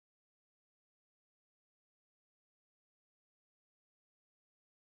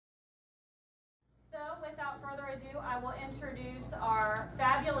without further ado, I will introduce our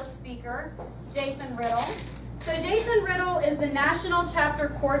fabulous speaker, Jason Riddle. So Jason Riddle is the National Chapter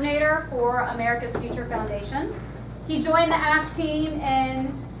Coordinator for America's Future Foundation. He joined the AFF team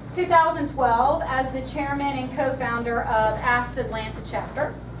in 2012 as the chairman and co-founder of AFF-Atlanta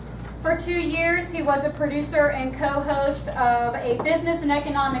chapter. For 2 years, he was a producer and co-host of a business and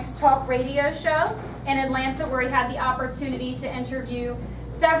economics talk radio show in Atlanta, where he had the opportunity to interview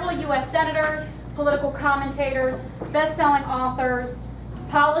several U.S. senators, political commentators, best-selling authors,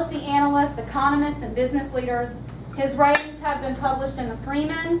 policy analysts, economists, and business leaders. His writings have been published in the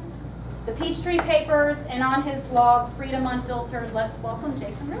Freeman, the Peachtree Papers, and on his blog, Freedom Unfiltered. Let's welcome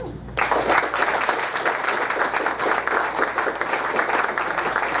Jason Riddle.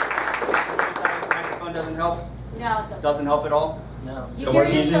 Microphone doesn't help? No, it doesn't. Doesn't help at all? No. You hear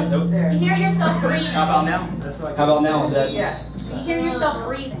yourself breathing. How about now? How about now? Is that? Yeah. You hear yourself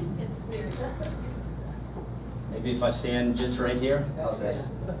breathing. It's weird. Maybe if I stand just right here. How's this?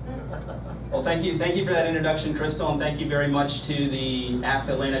 Well, thank you for that introduction, Crystal, and thank you very much to the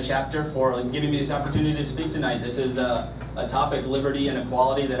AFF-Atlanta chapter for giving me this opportunity to speak tonight. This is a topic, liberty and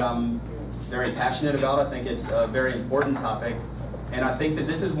equality, that I'm very passionate about. I think it's a very important topic, and I think that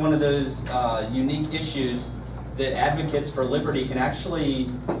this is one of those unique issues that advocates for liberty can actually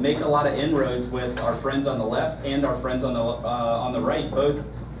make a lot of inroads with our friends on the left and our friends on the right. Both,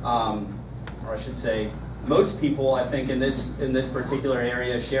 or I should say, most people, I think, in this particular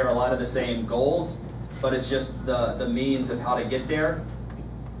area share a lot of the same goals, but it's just the means of how to get there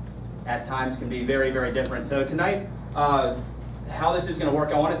at times can be very, very different. So tonight, how this is going to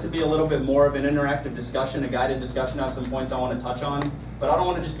work, I want it to be a little bit more of an interactive discussion, a guided discussion. I have some points I want to touch on, but I don't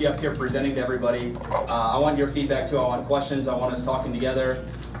want to just be up here presenting to everybody. I want your feedback too. I want questions. I want us talking together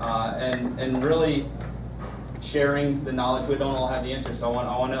and really sharing the knowledge. We don't all have the answers, so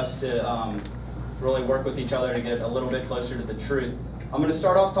I want us to really work with each other to get a little bit closer to the truth. I'm going to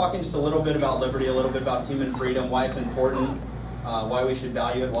start off talking just a little bit about liberty, a little bit about human freedom, why it's important, why we should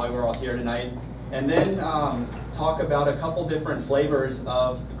value it, why we're all here tonight, and then talk about a couple different flavors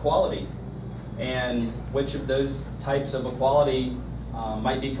of equality and which of those types of equality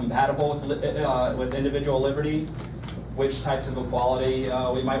might be compatible with individual liberty, which types of equality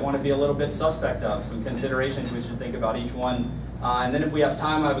we might want to be a little bit suspect of, some considerations we should think about each one. And then if we have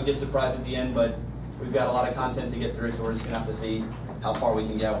time, I have a good surprise at the end, but we've got a lot of content to get through, so we're just going to have to see how far we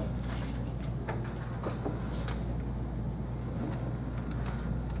can go.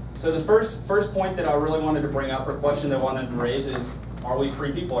 So the first point that I really wanted to bring up, or question that I wanted to raise, is, are we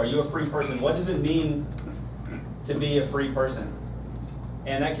free people? Are you a free person? What does it mean to be a free person?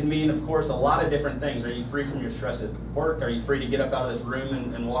 And that can mean, of course, a lot of different things. Are you free from your stress at work? Are you free to get up out of this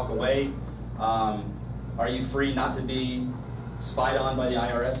room and walk away? Are you free not to be spied on by the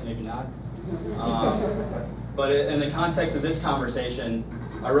IRS? Maybe not. But in the context of this conversation,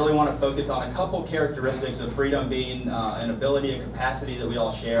 I really want to focus on a couple characteristics of freedom being an ability, a capacity that we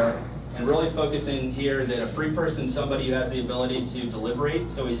all share, and really focusing here that a free person is somebody who has the ability to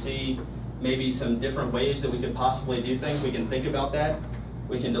deliberate. So we see maybe some different ways that we could possibly do things. We can think about that.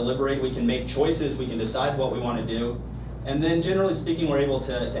 We can deliberate. We can make choices. We can decide what we want to do. And then generally speaking, we're able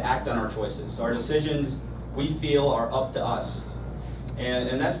to act on our choices. So our decisions, we feel, are up to us.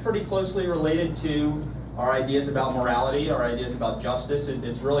 And that's pretty closely related to our ideas about morality, our ideas about justice.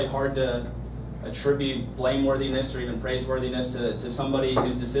 It's really hard to attribute blameworthiness or even praiseworthiness to somebody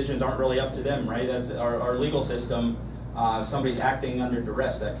whose decisions aren't really up to them, right? That's our legal system. If somebody's acting under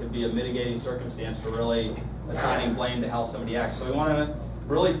duress, that could be a mitigating circumstance for really assigning blame to how somebody acts. So we want to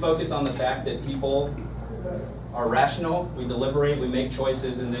really focus on the fact that people are rational, we deliberate, we make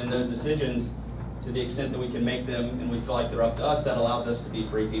choices, and then those decisions, to the extent that we can make them and we feel like they're up to us, that allows us to be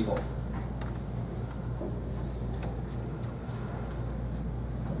free people.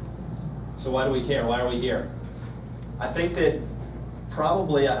 So why do we care? Why are we here? I think that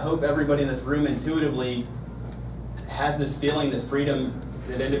probably, I hope everybody in this room intuitively has this feeling that freedom,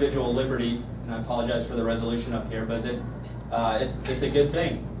 that individual liberty, and I apologize for the resolution up here, but that it's a good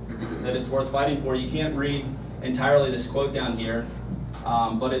thing, that it's worth fighting for. You can't read entirely this quote down here,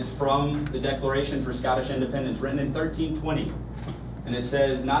 but it's from the Declaration for Scottish Independence, written in 1320. And it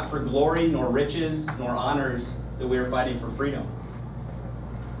says, "Not for glory, nor riches, nor honors that we are fighting for freedom."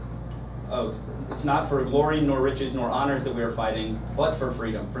 Oh, it's not for glory, nor riches, nor honors that we are fighting, but for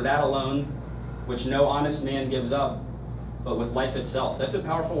freedom. For that alone, which no honest man gives up, but with life itself. That's a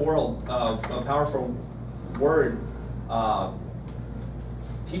powerful word.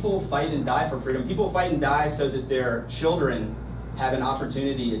 People fight and die for freedom. People fight and die so that their children have an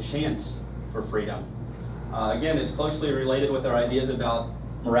opportunity, a chance for freedom. Again, it's closely related with our ideas about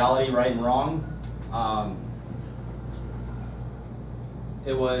morality, right and wrong.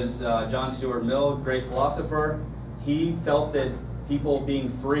 It was John Stuart Mill, great philosopher. He felt that people being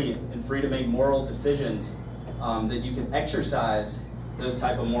free and free to make moral decisions, that you can exercise those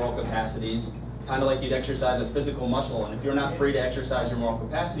type of moral capacities, kind of like you'd exercise a physical muscle. And if you're not free to exercise your moral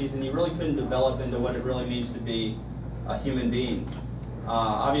capacities, then you really couldn't develop into what it really means to be a human being.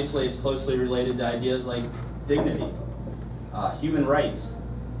 Obviously, it's closely related to ideas like dignity, human rights.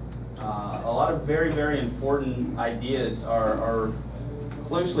 A lot of very, very important ideas are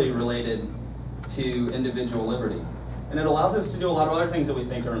closely related to individual liberty. And it allows us to do a lot of other things that we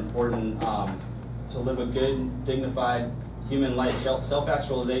think are important to live a good, dignified human life,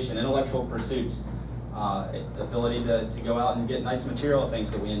 self-actualization, intellectual pursuits, ability to go out and get nice material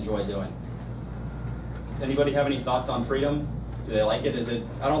things that we enjoy doing. Anybody have any thoughts on freedom? Do they like it?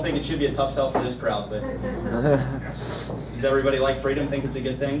 I don't think it should be a tough sell for this crowd, but does everybody like freedom, think it's a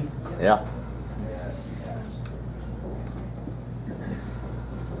good thing? Yeah.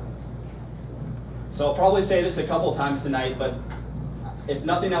 So I'll probably say this a couple times tonight, but if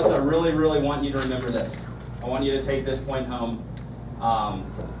nothing else, I really, really want you to remember this. I want you to take this point home.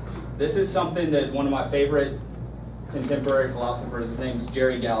 This is something that one of my favorite contemporary philosophers, his name's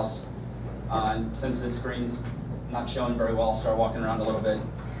Jerry Gauss, and since this screen's not showing very well, I'll start walking around a little bit.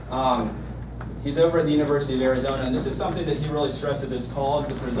 He's over at the University of Arizona, and this is something that he really stresses. It's called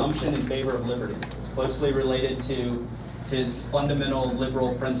the presumption in favor of liberty. It's closely related to his fundamental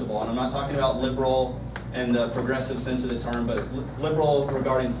liberal principle. And I'm not talking about liberal in the progressive sense of the term, but liberal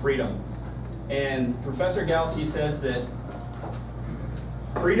regarding freedom. And Professor Gauss, he says that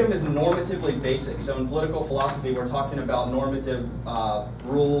freedom is normatively basic. So in political philosophy, we're talking about normative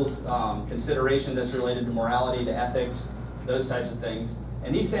rules, considerations that's related to morality, to ethics, those types of things.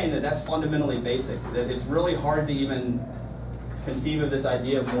 And he's saying that that's fundamentally basic, that it's really hard to even conceive of this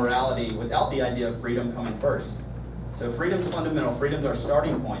idea of morality without the idea of freedom coming first. So freedom's fundamental, freedom's our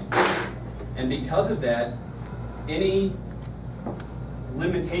starting point. And because of that, any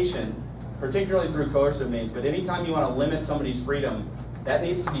limitation, particularly through coercive means, but anytime you want to limit somebody's freedom, that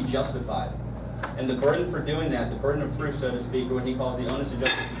needs to be justified. And the burden for doing that, the burden of proof, so to speak, or what he calls the onus of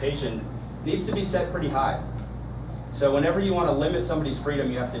justification, needs to be set pretty high. So whenever you want to limit somebody's freedom,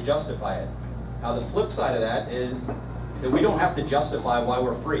 you have to justify it. Now the flip side of that is that we don't have to justify why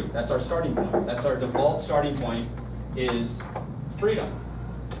we're free. That's our starting point. That's our default starting point, is freedom.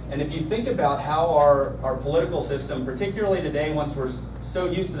 And if you think about how our political system, particularly today, once we're so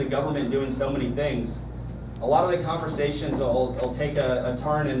used to the government doing so many things, a lot of the conversations will take a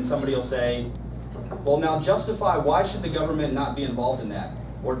turn and somebody will say, well, now justify why should the government not be involved in that?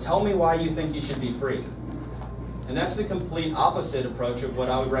 Or tell me why you think you should be free. And that's the complete opposite approach of what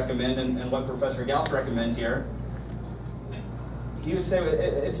I would recommend and what Professor Gauss recommends here. He would say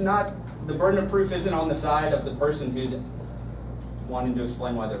it's not, the burden of proof isn't on the side of the person who's wanting to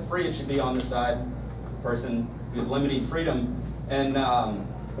explain why they're free. It should be on the side of the person who's limiting freedom. And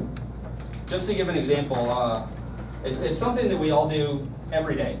just to give an example, it's something that we all do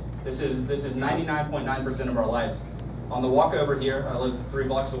every day. This is 99.9% of our lives. On the walk over here, I live 3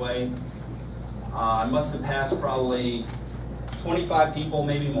 blocks away. I must have passed probably 25 people,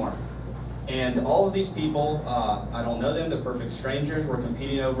 maybe more. And all of these people, I don't know them, they're perfect strangers. We're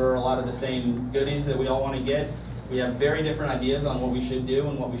competing over a lot of the same goodies that we all want to get. We have very different ideas on what we should do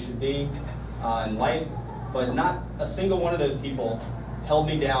and what we should be in life, but not a single one of those people held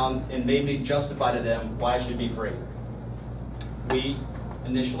me down and made me justify to them why I should be free. We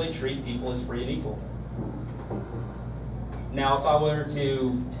initially treat people as free and equal. Now, if I were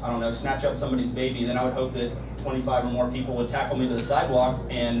to, I don't know, snatch up somebody's baby, then I would hope that 25 or more people would tackle me to the sidewalk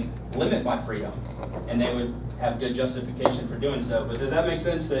and limit my freedom, and they would have good justification for doing so. But does that make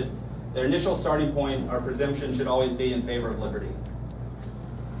sense that their initial starting point, our presumption, should always be in favor of liberty?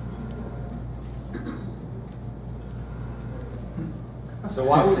 So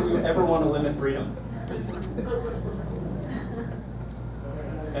why would we ever want to limit freedom?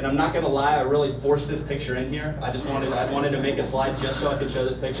 And I'm not going to lie, I really forced this picture in here. I wanted to make a slide just so I could show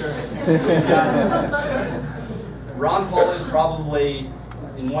this picture. Ron Paul is probably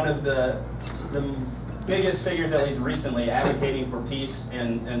in one of the biggest figures, at least recently, advocating for peace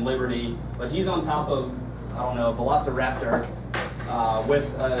and liberty. But he's on top of, I don't know, a velociraptor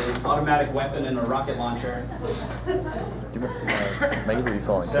with an automatic weapon and a rocket launcher.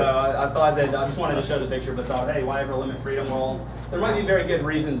 So I thought that, I just wanted to show the picture, but thought, hey, why ever limit freedom? Well, there might be very good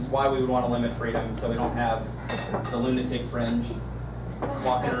reasons why we would want to limit freedom, so we don't have the lunatic fringe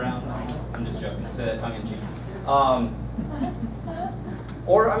walking around. I'm just joking. I say that tongue in cheek.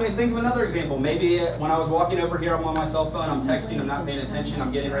 Or, I mean, think of another example. Maybe when I was walking over here, I'm on my cell phone, I'm texting, I'm not paying attention,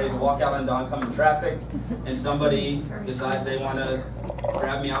 I'm getting ready to walk out into oncoming traffic, and somebody decides they want to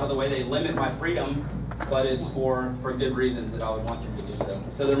grab me out of the way. They limit my freedom, but it's for good reasons that I would want them to do so.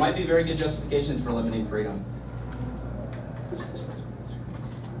 So there might be very good justifications for limiting freedom.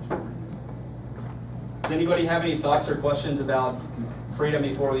 Does anybody have any thoughts or questions about freedom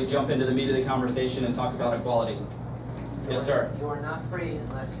before we jump into the meat of the conversation and talk about equality? Yes, sir. You are not free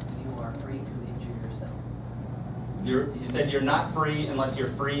unless you are free to injure yourself. You said you're not free unless you're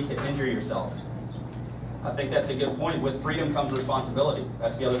free to injure yourself. I think that's a good point. With freedom comes responsibility.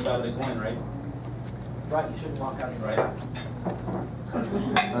 That's the other side of the coin, right? Right, you shouldn't walk out your Right. But if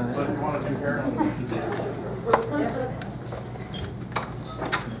you want to do heroin, you should do it. Yes.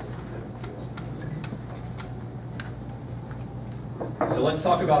 So let's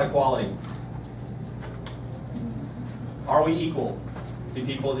talk about equality. Are we equal? Do you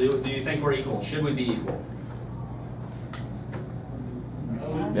think we're equal? Should we be equal?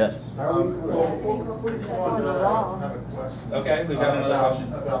 Yes. Well, before we go on to that, I have a question. Okay, we've got another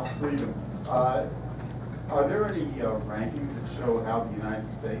question. About freedom. Are there any rankings that show how the United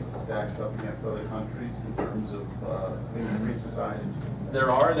States stacks up against other countries in terms of being a free society? There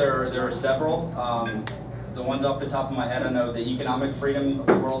are several. The ones off the top of my head, I know the Economic Freedom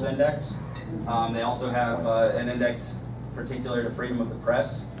World Index. They also have an index particular to freedom of the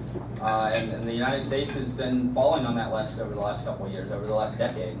press. And the United States has been falling on that list over the last couple of years, over the last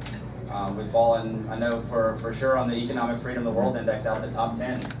decade. We've fallen, I know for sure, on the Economic Freedom of the World Index out of the top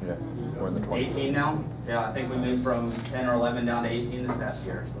 10. Yeah. We're in the 20. 18 now? Yeah, I think we moved from 10 or 11 down to 18 this past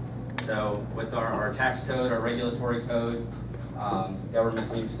year. So with our tax code, our regulatory code, government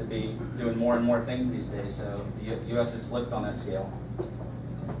seems to be doing more and more things these days. So the U.S. has slipped on that scale.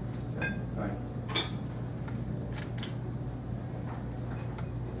 Okay, thanks.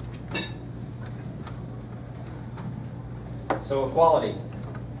 So equality.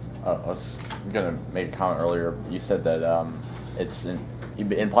 I was going to make a comment earlier. You said that you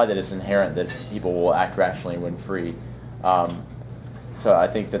implied that it's inherent that people will act rationally when free. So I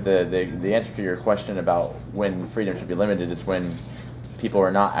think that the answer to your question about when freedom should be limited is when people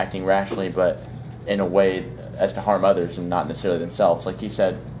are not acting rationally, but in a way as to harm others and not necessarily themselves. Like you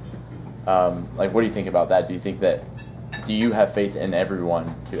said, like what do you think about that? Do you have faith in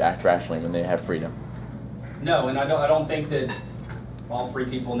everyone to act rationally when they have freedom? No, and I don't think that all free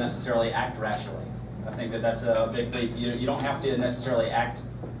people necessarily act rationally. I think that that's a big leap. You don't have to necessarily act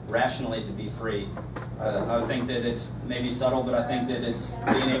rationally to be free. I would think that it's maybe subtle, but I think that it's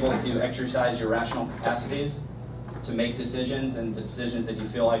being able to exercise your rational capacities to make decisions, and the decisions that you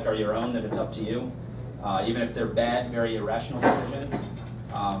feel like are your own, that it's up to you, even if they're bad, very irrational decisions,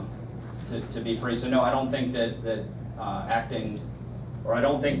 to be free. So no, I don't think that acting, or I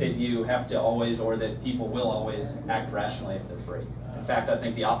don't think that you have to always, or that people will always act rationally if they're free. In fact, I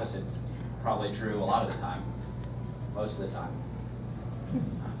think the opposite's probably true a lot of the time, most of the time.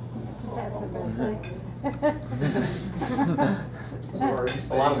 It's pessimistic. So are you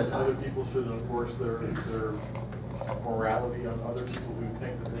A lot of the saying time. other people should enforce their morality on other people who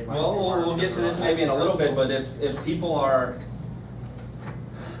think that they might be Well, we'll get to this maybe in a little bit, but if people are,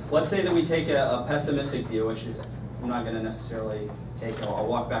 let's say that we take a pessimistic view, which I'm not going to necessarily take, I'll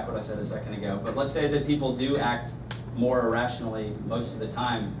walk back what I said a second ago, but let's say that people do act more irrationally most of the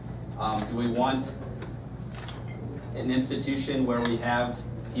time. Do we want an institution where we have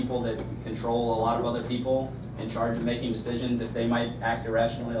people that control a lot of other people in charge of making decisions if they might act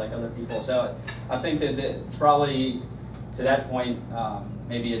irrationally like other people? So I think that probably to that point,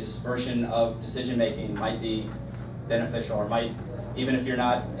 maybe a dispersion of decision making might be beneficial, or might, even if you're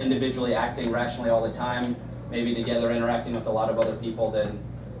not individually acting rationally all the time, maybe together interacting with a lot of other people, then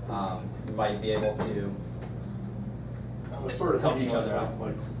you might be able to sort of help thinking each other out.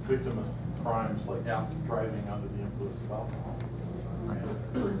 like victimless crimes, like Yeah. driving under the influence of alcohol.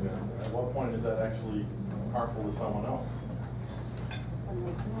 For example. At what point is that actually harmful to someone else?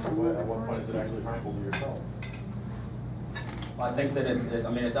 At what point is it actually harmful to yourself? Well, I think that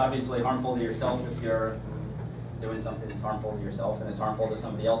it's obviously harmful to yourself if you're doing something that's harmful to yourself, and it's harmful to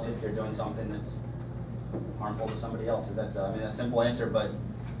somebody else if you're doing something that's harmful to somebody else. That's a simple answer, but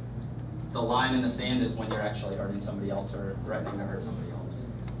the line in the sand is when you're actually hurting somebody else or threatening to hurt somebody else.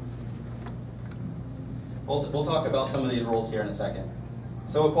 We'll talk about some of these rules here in a second.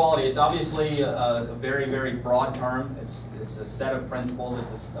 So equality, it's obviously a very, very broad term. It's a set of principles,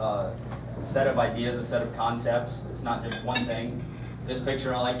 it's a set of ideas, a set of concepts. It's not just one thing. This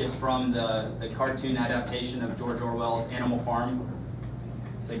picture, I like, it's from the cartoon adaptation of George Orwell's Animal Farm.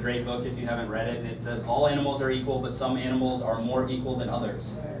 It's It's a great book if you haven't read it, and it says all animals are equal, but some animals are more equal than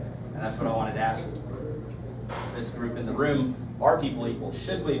others. And that's what I wanted to ask this group in the room. Are people equal?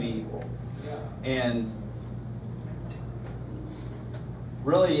 Should we be equal? And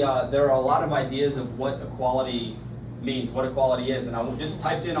really, there are a lot of ideas of what equality means, what equality is. And I just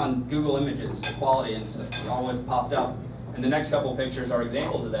typed in on Google Images, equality, and saw what popped up. And the next couple pictures are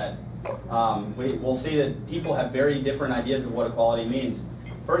examples of that. We'll see that people have very different ideas of what equality means.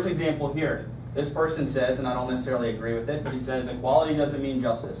 First example here, this person says, and I don't necessarily agree with it, but he says equality doesn't mean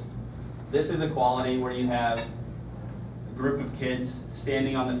justice. This is equality where you have a group of kids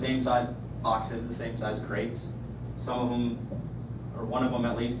standing on the same size boxes, the same size crates. Some of them, or one of them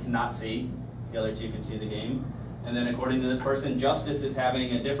at least, cannot see. The other two can see the game. And then according to this person, justice is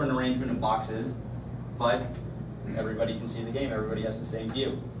having a different arrangement of boxes, but everybody can see the game. Everybody has the same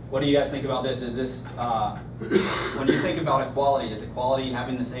view. What do you guys think about this? Is this, when you think about equality, is equality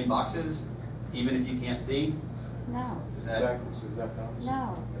having the same boxes, even if you can't see? No. No.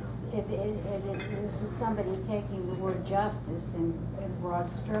 This is somebody taking the word justice and broad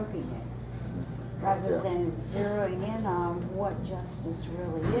stroking it, rather than zeroing in on what justice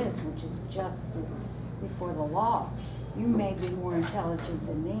really is, which is justice before the law. You may be more intelligent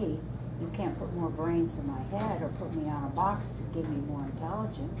than me. You can't put more brains in my head or put me on a box to give me more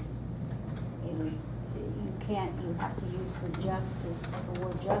intelligence. It is, you have to use the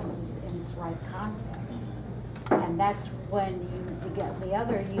word justice in its right context. And that's when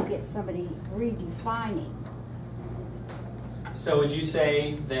you get somebody redefining. So would you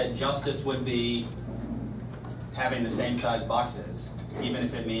say that justice would be having the same size boxes, even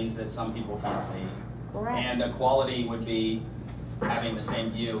if it means that some people can't see? Correct. And equality would be having the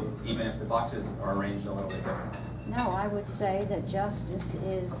same view, even if the boxes are arranged a little bit different? No, I would say that justice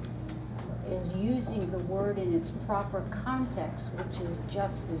is using the word in its proper context, which is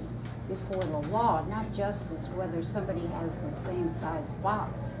justice before the law, not justice whether somebody has the same size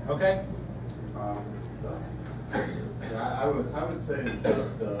box. Okay. Yeah, I would say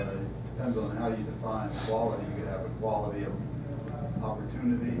that depends on how you define equality. You could have equality of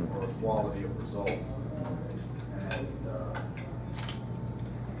opportunity or equality of results, and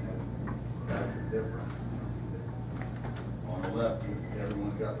that's the difference. On the left,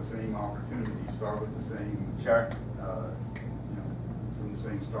 everyone's got the same opportunity. You start with the same, Sure. From the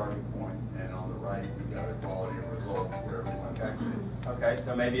same starting point, and on the right, you've got equality of results where everyone gets it. Okay,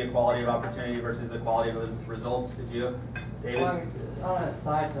 so maybe equality of opportunity versus equality of results, if you, David? Well, on a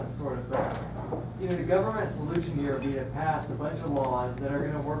side note, sort of, but the government solution here would be to pass a bunch of laws that are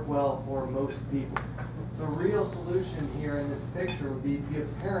going to work well for most people. The real solution here in this picture would be to give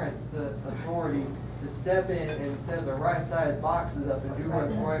parents the authority to step in and set the right size boxes up and do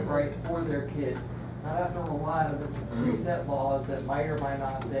what's right for their kids. Not have to rely on a bunch of preset laws that might or might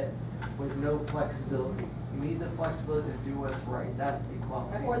not fit with no flexibility. You need the flexibility to do what's right. That's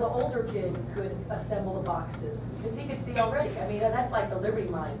equality. Or the older kid could assemble the boxes, because he could see already. I mean, that's like the Liberty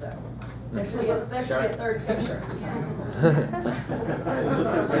Mind, though. There should be a third picture. In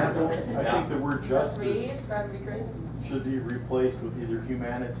this example, I think the word justice Trying to be creative. should be replaced with either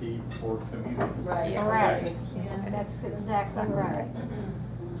humanity or community. Right. Correct. That's exactly right.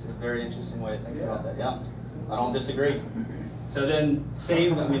 It's a very interesting way of thinking about that, yeah. I don't disagree. So then,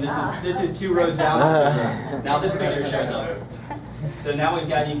 same, I mean, this is 2 rows down. Now this picture shows up. So now we've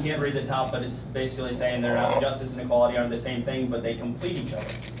got, you can't read the top, but it's basically saying they're not, justice and equality aren't the same thing, but they complete each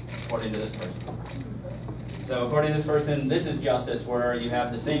other, according to this person. So according to this person, this is justice, where you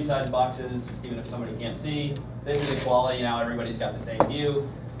have the same size boxes, even if somebody can't see. This is equality, now everybody's got the same view.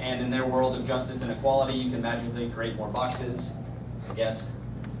 And in their world of justice and equality, you can magically create more boxes, I guess.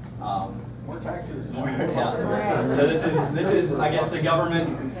 More taxes. Yeah. So this is I guess the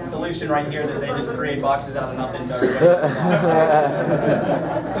government solution right here, that they just create boxes out of nothing so everybody gets a box.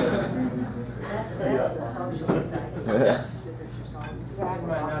 That's the socialist idea. Yes. In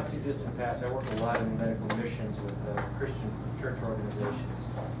my not too distant past, I worked a lot in medical missions with Christian church organizations.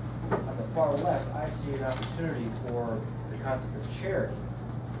 On the far left, I see an opportunity for the concept of charity.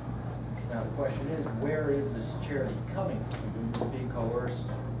 Now the question is, where is this charity coming from? It's being coerced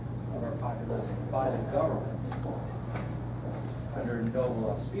of our populace by the government under noble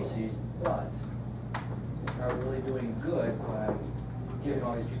auspices, but are really doing good by giving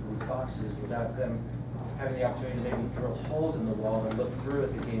all these people these boxes without them having the opportunity to maybe drill holes in the wall and look through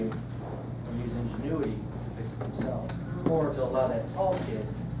at the game and use ingenuity to fix it themselves, or to allow that tall kid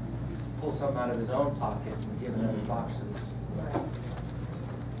to pull something out of his own pocket and give them the boxes.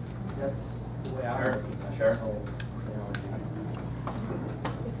 That's the way I Sure, look at sure. this whole,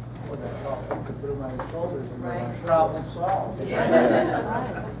 Put them on his shoulders and Right. problem solved.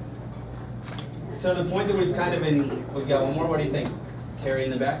 So the point that we've got one more. What do you think, Carrie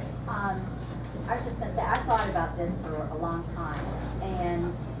in the back? I was just gonna say, I thought about this for a long time,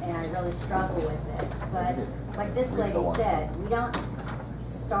 and I really struggle with it. But like this lady said, we don't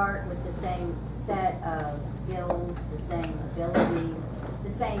start with the same set of skills, the same abilities, the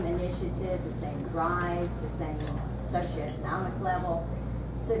same initiative, the same drive, the same socioeconomic level.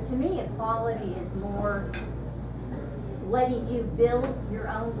 So to me, equality is more letting you build your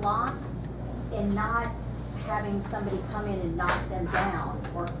own blocks and not having somebody come in and knock them down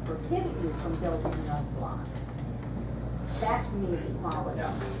or prohibit you from building your own blocks. That to me is equality,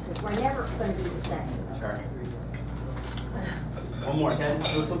 because we're never going to be the same. Sure. One more, Ted.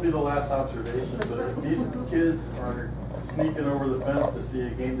 This will be the last observation, but if these kids are sneaking over the fence to see a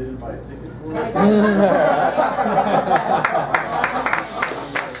game they didn't buy a ticket for,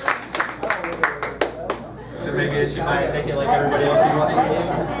 so maybe they should buy a ticket like everybody else who's watching the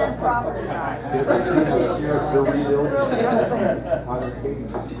game.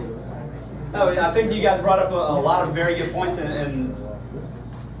 Oh, I think you guys brought up a lot of very good points, and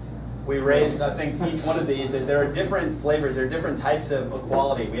we raised, I think, each one of these, that there are different flavors, there are different types of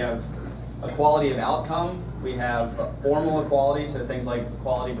equality. We have equality of outcome, we have formal equality, so things like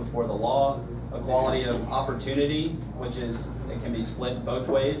equality before the law, equality of opportunity, which is, it can be split both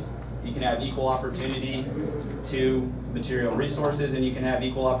ways. You can have equal opportunity to material resources, and you can have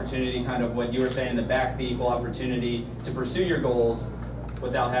equal opportunity, kind of what you were saying in the back, the equal opportunity to pursue your goals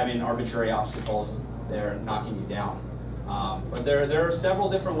without having arbitrary obstacles there knocking you down. But there are several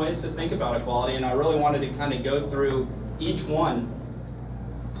different ways to think about equality, and I really wanted to kind of go through each one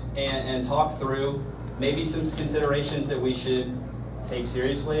and talk through maybe some considerations that we should take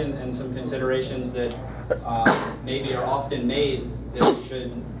seriously, and some considerations that maybe are often made that we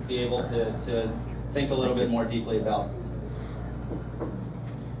should be able to think a little bit more deeply about.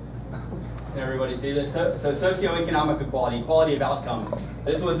 Can everybody see this? So socioeconomic equality, equality of outcome.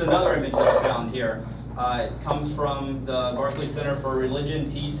 This was another image that I found here. It comes from the Barclay Center for Religion,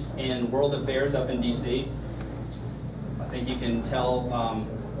 Peace, and World Affairs up in DC. I think you can tell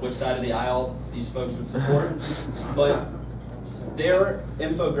which side of the aisle these folks would support. But their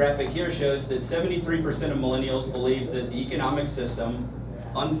infographic here shows that 73% of millennials believe that the economic system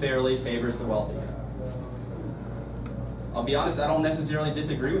unfairly favors the wealthy. I'll be honest, I don't necessarily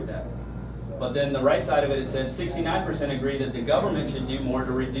disagree with that. But then the right side of it, it says 69% agree that the government should do more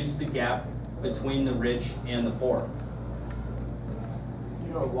to reduce the gap between the rich and the poor.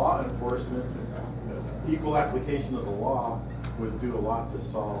 you know, law enforcement, equal application of the law would do a lot to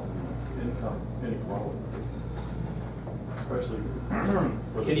solve income inequality. Especially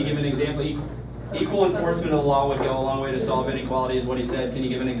Can you give an example? Equal enforcement of the law would go a long way to solve inequality, is what he said. Can you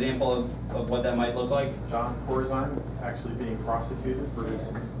give an example of what that might look like? John Corzine actually being prosecuted for his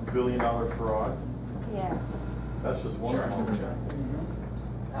 $1 billion fraud. Yes. That's just one small check.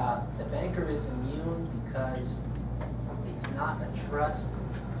 The banker is immune because it's not a trust.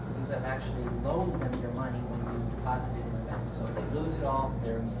 You have actually loaned them your money when you deposit it in the bank. So if they lose it all,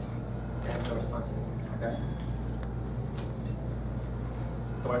 they're immune. They have no responsibility. Okay.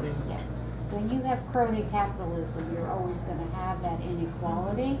 Dorothy? Yeah. When you have crony capitalism, you're always going to have that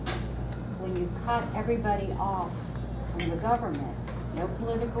inequality. When you cut everybody off from the government, no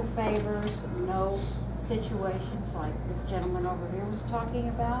political favors, no situations like this gentleman over here was talking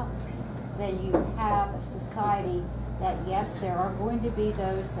about, then you have a society that, yes, there are going to be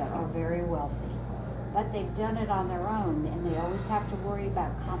those that are very wealthy, but they've done it on their own, and they always have to worry about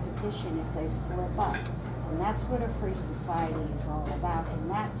competition if they slip up. And that's what a free society is all about, and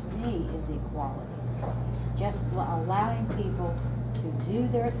that to me is equality. Just allowing people to do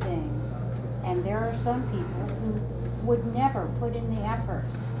their thing, and there are some people who would never put in the effort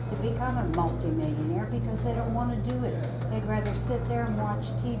to become a multimillionaire because they don't want to do it. They'd rather sit there and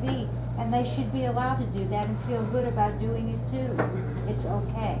watch TV, and they should be allowed to do that and feel good about doing it too. It's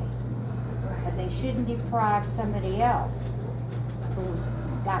okay. But they shouldn't deprive somebody else who's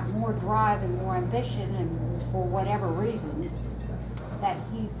got more drive and more ambition, and for whatever reasons, that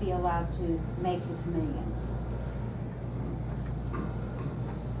he'd be allowed to make his millions.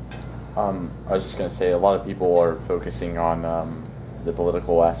 I was just going to say, a lot of people are focusing on the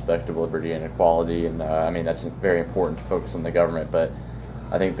political aspect of liberty and equality, and I mean, that's very important to focus on the government, but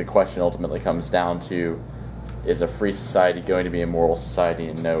I think the question ultimately comes down to, is a free society going to be a moral society?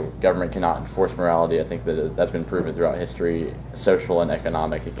 And no, government cannot enforce morality. I think that that's been proven throughout history, social and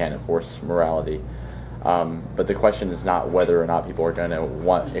economic. It can't enforce morality. But the question is not whether or not people are going to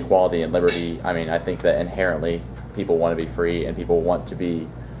want equality and liberty. I mean, I think that inherently people want to be free, and people want to be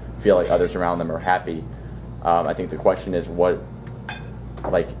feel like others around them are happy. I think the question is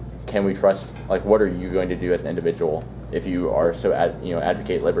can we trust, what are you going to do as an individual if you are so,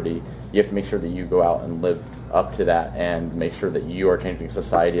 advocate liberty? You have to make sure that you go out and live up to that and make sure that you are changing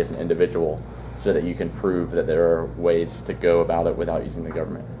society as an individual so that you can prove that there are ways to go about it without using the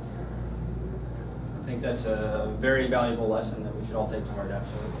government. I think that's a very valuable lesson that we should all take to heart,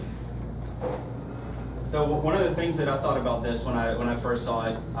 absolutely. So one of the things that I thought about this when I first saw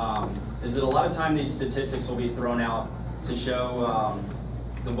it is that a lot of time these statistics will be thrown out to show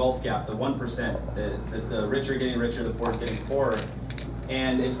the wealth gap, the 1%, that the rich are getting richer, the poor is getting poorer.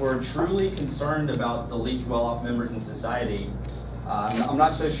 And if we're truly concerned about the least well-off members in society, I'm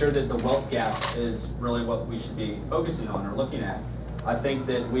not so sure that the wealth gap is really what we should be focusing on or looking at. I think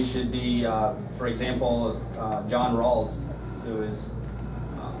that we should be, for example, John Rawls, who is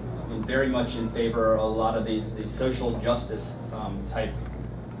very much in favor of a lot of these social justice type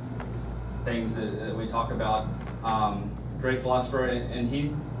things that we talk about. Great philosopher, and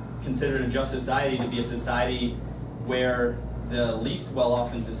he considered a just society to be a society where the least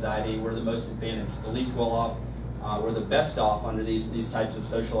well-off in society were the most advantaged. The least well-off were the best off under these types of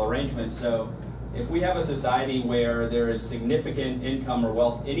social arrangements. So if we have a society where there is significant income or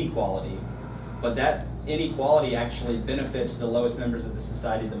wealth inequality, but that inequality actually benefits the lowest members of the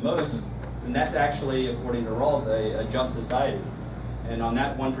society the most, then that's actually, according to Rawls, a just society. And on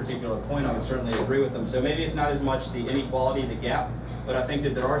that one particular point, I would certainly agree with them. So maybe it's not as much the inequality, the gap, but I think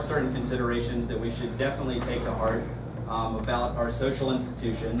that there are certain considerations that we should definitely take to heart about our social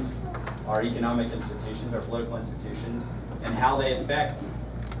institutions, our economic institutions, our political institutions, and how they affect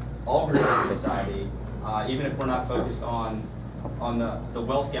all groups in society, even if we're not focused on the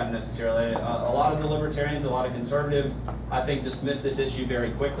wealth gap necessarily. A lot of the libertarians, a lot of conservatives, I think, dismiss this issue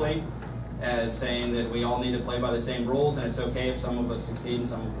very quickly as saying that we all need to play by the same rules and it's okay if some of us succeed and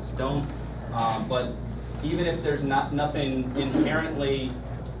some of us don't. But even if there's nothing inherently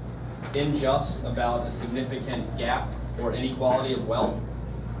unjust about a significant gap or inequality of wealth,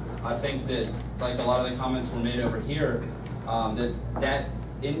 I think that, like a lot of the comments were made over here, that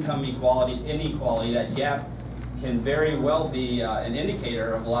income inequality, that gap, can very well be an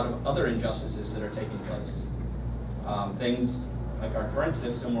indicator of a lot of other injustices that are taking place. Things like our current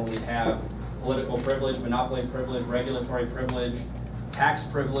system where we have political privilege, monopoly privilege, regulatory privilege, tax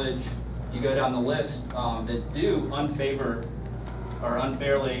privilege, you go down the list, that do unfairly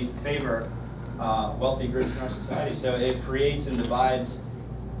favor wealthy groups in our society. So it creates and divides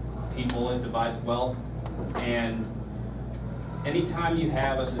people, it divides wealth, and anytime you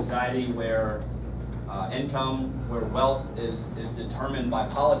have a society where income, where wealth is determined by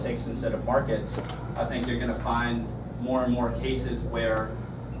politics instead of markets, I think you're going to find more and more cases where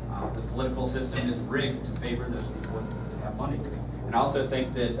the political system is rigged to favor those people that have money. And I also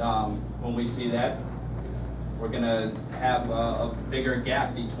think that when we see that, we're going to have a bigger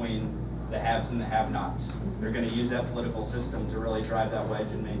gap between the haves and the have-nots. They're going to use that political system to really drive that wedge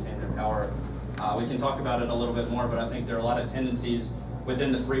and maintain their power. We can talk about it a little bit more, but I think there are a lot of tendencies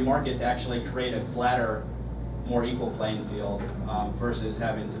within the free market to actually create a flatter, more equal playing field versus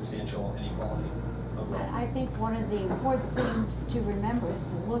having substantial inequality. I think one of the important things to remember is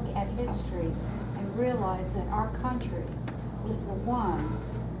to look at history and realize that our country was the one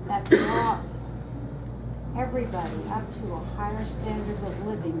that brought everybody up to a higher standard of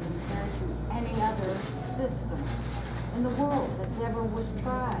living compared to any other system in the world that's ever was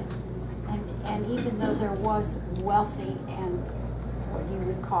tried. And even though there was wealthy and what you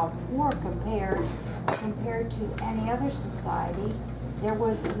would call poor compared to any other society, there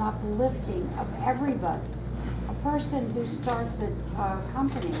was an uplifting of everybody. A person who starts a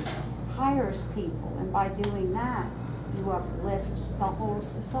company hires people, and by doing that, you uplift the whole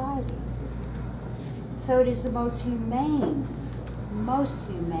society. So it is the most humane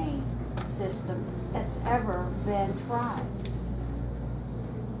system that's ever been tried.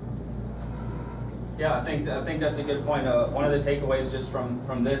 Yeah, I think that's a good point. One of the takeaways just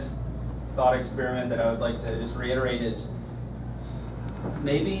from this thought experiment that I would like to just reiterate is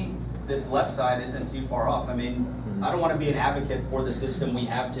maybe this left side isn't too far off. I mean, I don't want to be an advocate for the system we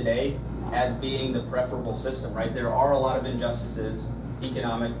have today as being the preferable system, right? There are a lot of injustices,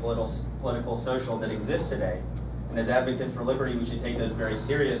 economic, political, social, that exist today. And as advocates for liberty, we should take those very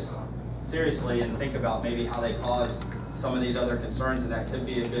seriously and think about maybe how they cause some of these other concerns, and that could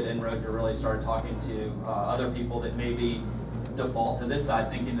be a good inroad to really start talking to other people that maybe default to this side,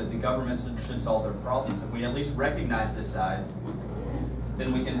 thinking that the government should solve their problems. If we at least recognize this side,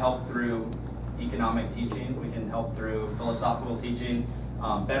 then we can help through economic teaching, we can help through philosophical teaching,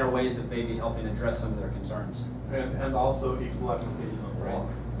 better ways of maybe helping address some of their concerns. And also equal application of the law.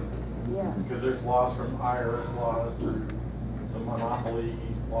 Yes. Because there's laws from IRS laws through the monopoly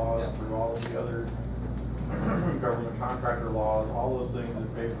laws, Yeah. through all of the other government contractor laws, all those things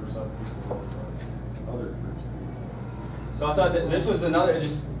that pay for some people, other groups. So I thought that this was another,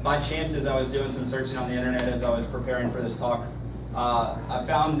 just by chance as I was doing some searching on the internet as I was preparing for this talk, I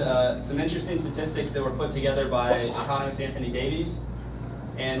found some interesting statistics that were put together by economist Anthony Davies.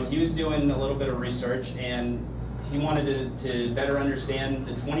 And he was doing a little bit of research, and he wanted to better understand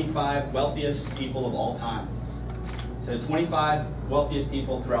the 25 wealthiest people of all time. So 25 wealthiest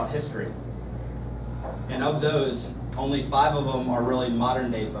people throughout history. And of those, only 5 of them are really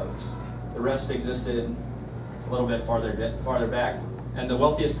modern day folks. The rest existed a little bit farther back. And the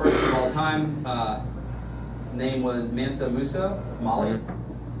wealthiest person of all time, name was Mansa Musa, Mali,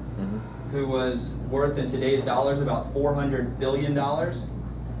 who was worth in today's dollars about $400 billion.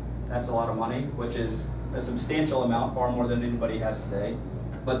 That's a lot of money, which is a substantial amount, far more than anybody has today.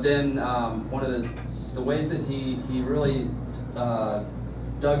 But then one of the ways that he really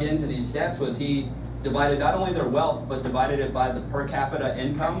dug into these stats was he divided not only their wealth, but divided it by the per capita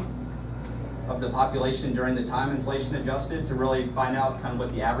income of the population during the time, inflation adjusted, to really find out kind of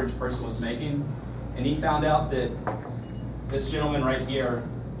what the average person was making. And he found out that this gentleman right here,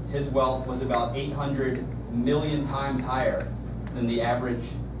 his wealth was about 800 million times higher than the average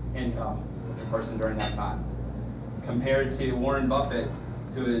income of the person during that time, compared to Warren Buffett,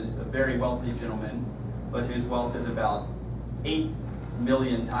 who is a very wealthy gentleman, but whose wealth is about 8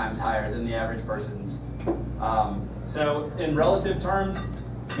 million times higher than the average person's. So in relative terms,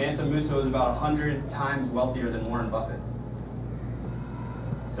 Mansa Musa was about 100 times wealthier than Warren Buffett.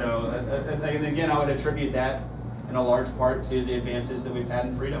 So and again, I would attribute that in a large part to the advances that we've had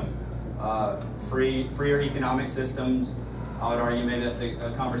in freedom. Freer economic systems, I would argue maybe that's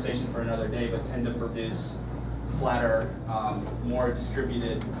a conversation for another day, but tend to produce flatter, more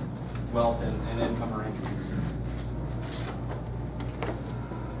distributed wealth and income arrangements.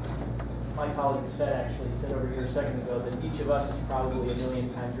 My colleague Sven actually said over here a second ago that each of us is probably 1 million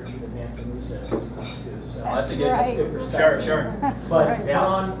times richer than Mansa Musa at this point too. So That's a good perspective. Sure. But Yeah.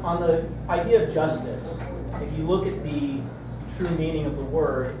 on the idea of justice, if you look at the true meaning of the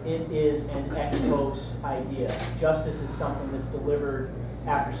word, it is an ex post idea. Justice is something that's delivered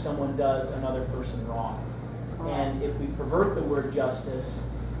after someone does another person wrong. And if we pervert the word justice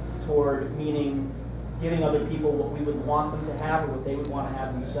toward meaning giving other people what we would want them to have or what they would want to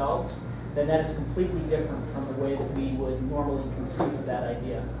have themselves, then that is completely different from the way that we would normally conceive of that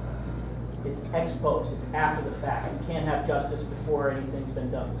idea. It's ex post, it's after the fact. You can't have justice before anything's been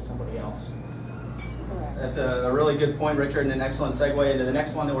done to somebody else. That's a really good point, Richard, and an excellent segue into the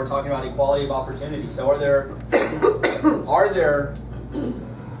next one that we're talking about, equality of opportunity. So are there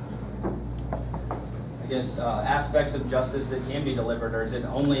I guess, aspects of justice that can be delivered, or is it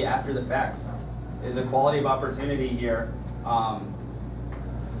only after the fact? Is equality of opportunity here? Are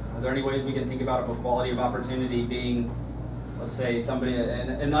there any ways we can think about equality of opportunity being, let's say, somebody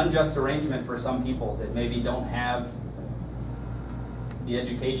an unjust arrangement for some people that maybe don't have the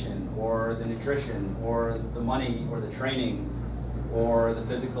education or the nutrition or the money or the training or the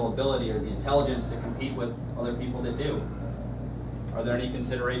physical ability or the intelligence to compete with other people that do? Are there any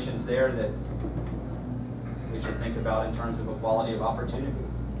considerations there that we should think about in terms of equality of opportunity?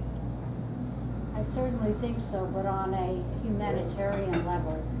 I certainly think so, but on a humanitarian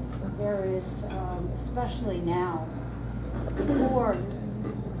level, there is, especially now, before the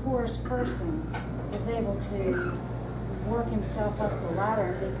poorest person is able to work himself up the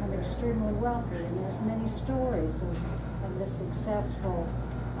ladder and become extremely wealthy. And there's many stories of the successful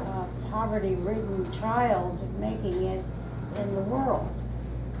poverty-ridden child making it in the world.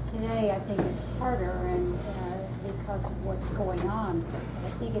 Today, I think it's harder, and because of what's going on, I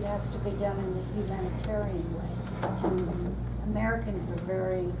think it has to be done in a humanitarian way. And Americans are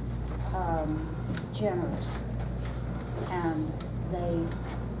very generous, and they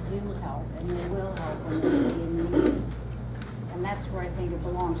do help, and they will help when they see a need. And that's where I think it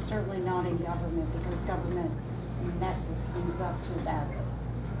belongs, certainly not in government, because government messes things up too badly.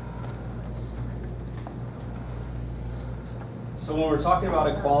 So when we're talking about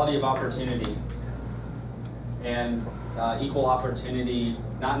equality of opportunity and equal opportunity,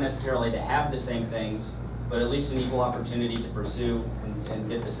 not necessarily to have the same things, but at least an equal opportunity to pursue and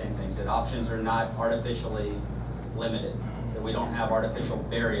get the same things, that options are not artificially limited, that we don't have artificial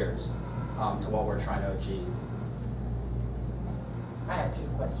barriers to what we're trying to achieve. I have 2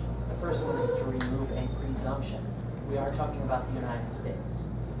 questions. The first one is to remove a presumption. We are talking about the United States.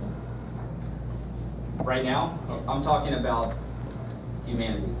 Right now, Yes. I'm talking about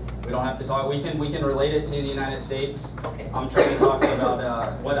humanity. We don't have to talk. We can relate it to the United States. Okay. I'm trying to talk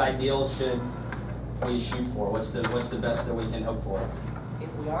about what ideals should we shoot for. What's the best that we can hope for?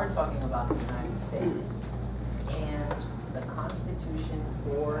 If we are talking about the United States and the Constitution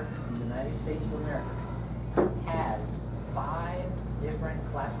for the United States of America has 5 different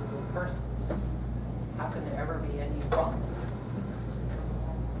classes of persons, how can there ever be any equality?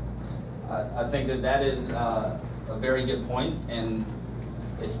 I think that is a very good point, and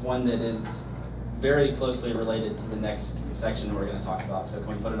it's one that is very closely related to the next section we're going to talk about. So can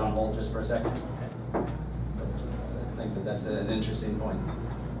we put it on hold just for a second? I think that's an interesting point.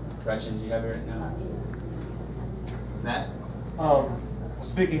 Gretchen, do you have it right now? Matt?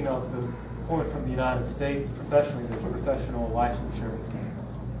 Speaking of the point from the United States, professionally, there's professional licensure,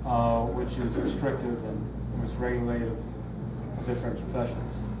 which is restrictive and most regulative of different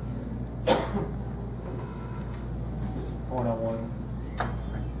professions. Just a point I wanted.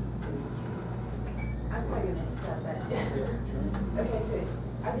 I'm probably gonna mess this up, but okay, so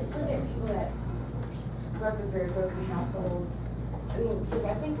I just look at people that grew up in very broken households. I mean, because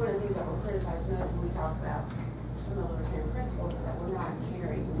I think one of the things that we're criticized most when we talk about some of the libertarian principles is that we're not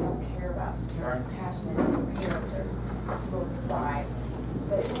caring. We don't care about passionate character people die.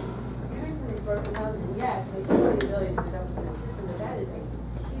 But coming from these broken homes, and yes, they still have the ability to develop the system, but that is a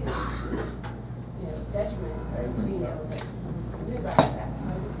huge, detriment to being able to move out of that. So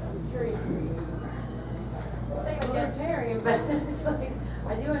I'm curious. I'm libertarian, but it's like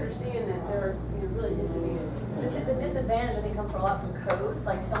I do understand that there are really disadvantages. The disadvantage, I think, comes from a lot from codes,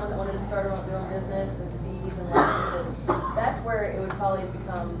 like someone that wanted to start their own business and fees and licenses. That's where it would probably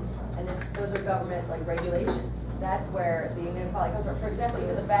become, and those are government regulations. That's where the inequality comes from. For example,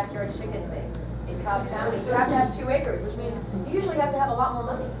 even the backyard chicken thing in Cobb County, you have to have 2 acres, which means you usually have to have a lot more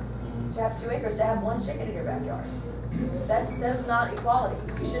money to have 2 acres to have 1 chicken in your backyard. That's not equality.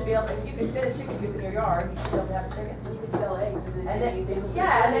 You should be able, if you could fit a chicken coop in your yard, you should be able to have a chicken. You could sell eggs and then there's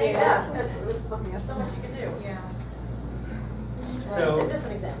so much you could do. Yeah. So it's just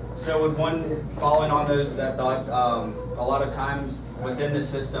an example. So with one, following on that thought, a lot of times within the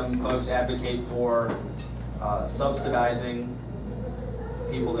system, folks advocate for subsidizing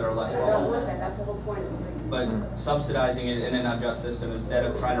people that are less well off. I don't want that. That's the whole point. But subsidizing it in an unjust system instead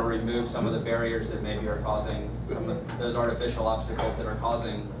of trying to remove some of the barriers that maybe are causing some of those artificial obstacles that are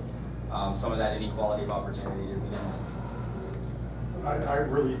causing some of that inequality of opportunity to begin with. I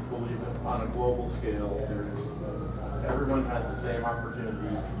really believe that on a global scale, everyone has the same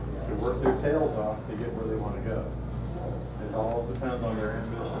opportunity to work their tails off to get where they want to go. It all depends on their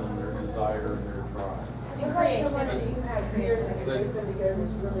ambition and their desire and their drive. You have someone who has peers that can pay for them to go to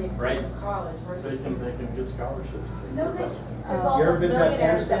this really expensive college versus They can get scholarships. No, there's also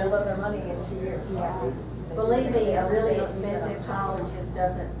millionaires that blow their money in 2 years. Yeah. Believe me, a really expensive college just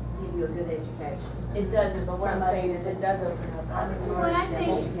doesn't give you a good education. It doesn't, but what I'm saying is it does open up opportunities. Well,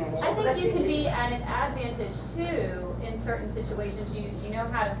 I think you can be at an advantage too in certain situations. You know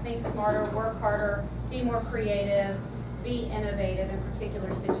how to think smarter, work harder, be more creative, be innovative in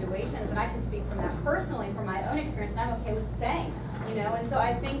particular situations. And I can speak from that personally, from my own experience, and I'm okay with saying that, And so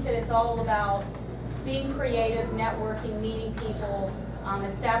I think that it's all about being creative, networking, meeting people,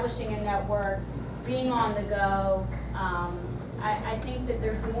 establishing a network, being on the go. I think that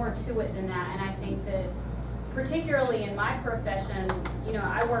there's more to it than that, and I think that particularly in my profession,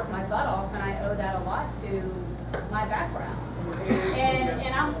 I work my butt off, and I owe that a lot to my background.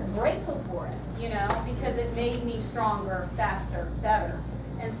 And I'm grateful for it, because it made me stronger, faster, better.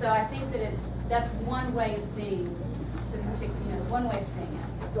 And so I think that that's one way of seeing the particular, one way of seeing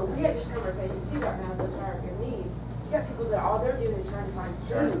it. But we had this conversation too about Maslow's hierarchy of needs. You got people that all they're doing is trying to find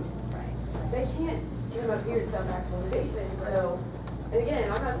food. Right. They can't come up here to self-actualization. So, and again,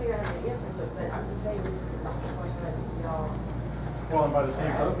 I'm not saying I have the answers, but I'm just saying this is a question I think we all. Well, and by the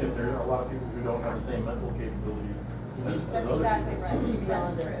same token, there are a lot of people who don't have the same mental capability as That's other exactly people. right. See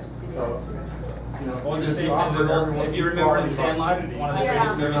beyond it. So, Well, if the same you offer physical, everyone if you remember The equality Sandlot, opportunity, one of the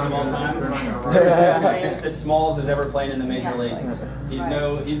greatest movies of all time, they're not gonna there's run. no chance that Smalls is ever playing in the major leagues.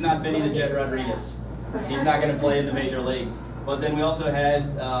 He's not Benny the Jet Rodriguez. He's not going to play in the major leagues. But then we also had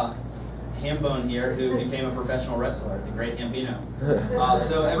Hambone here, who became a professional wrestler, the great Hambino.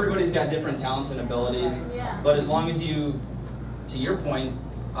 So everybody's got different talents and abilities. But as long as you, to your point,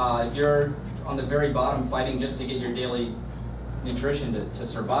 if you're on the very bottom fighting just to get your daily nutrition to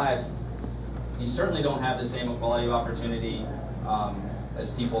survive, you certainly don't have the same equality of opportunity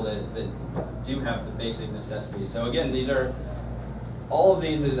as people that do have the basic necessities. So again, all of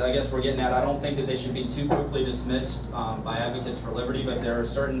these is, I guess we're getting at, I don't think that they should be too quickly dismissed by advocates for liberty, but there are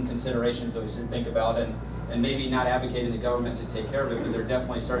certain considerations that we should think about. And and maybe not advocating the government to take care of it, but there are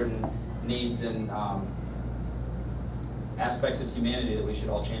definitely certain needs and aspects of humanity that we should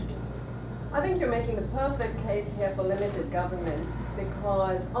all champion. I think you're making the perfect case here for limited government,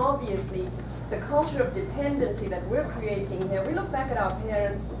 because obviously the culture of dependency that we're creating here, we look back at our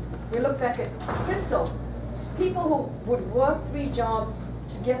parents, we look back at Crystal, people who would work 3 jobs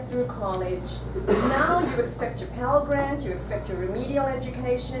to get through college. Now you expect your Pell Grant, you expect your remedial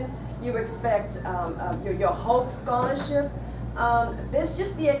education, you expect your Hope Scholarship. There's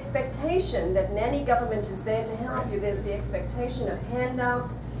just the expectation that nanny government is there to help you. There's the expectation of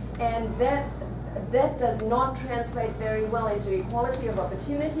handouts, and that does not translate very well into equality of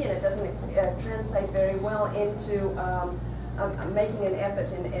opportunity, and it doesn't translate very well into making an effort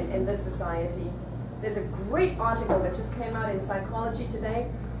in this society. There's a great article that just came out in Psychology Today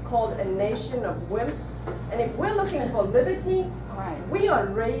called A Nation of Wimps. And if we're looking for liberty, we are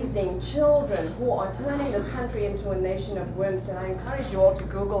raising children who are turning this country into a nation of wimps. And I encourage you all to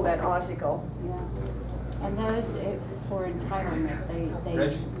Google that article. Yeah. And those, for entitlement, they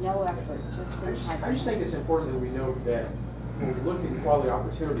no effort, just entitlement. I just think it's important that we note that when we look at equality of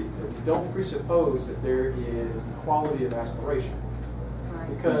opportunity, that we don't presuppose that there is equality of aspiration. Right.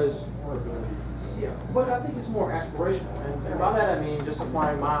 Because yeah, but I think it's more aspirational. And by that I mean, just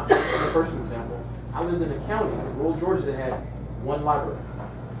applying my personal example, I lived in a county, rural Georgia, that had 1 library,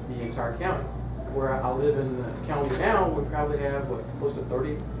 the entire county. Where I live in the county now, we probably have, what, close to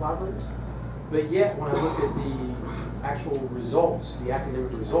 30 libraries? But yet, when I look at the actual results, the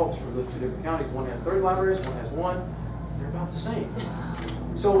academic results from those 2 different counties, one has 30 libraries, one has 1, they're about the same.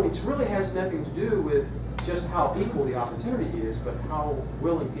 So it really has nothing to do with just how equal the opportunity is, but how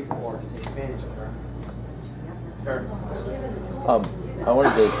willing people are to take advantage of it. I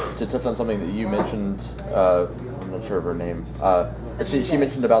wanted to touch on something that you mentioned. I'm not sure of her name. She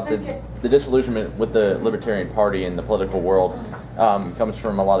mentioned about the disillusionment with the Libertarian Party and the political world comes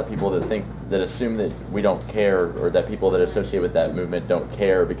from a lot of people that assume that we don't care, or that people that associate with that movement don't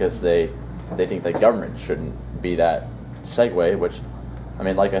care because they think that government shouldn't be that segue, which, I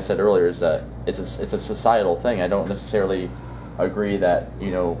mean, like I said earlier, is that it's a societal thing. I don't necessarily agree that,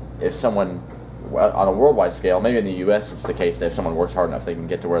 you know, if someone on a worldwide scale, maybe in the U.S. it's the case that if someone works hard enough they can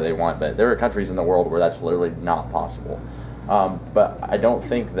get to where they want, but there are countries in the world where that's literally not possible. But I don't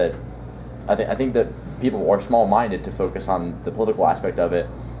think that, I think that people are small-minded to focus on the political aspect of it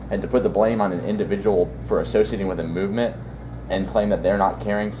and to put the blame on an individual for associating with a movement and claim that they're not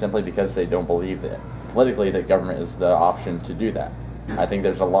caring simply because they don't believe that politically that government is the option to do that. I think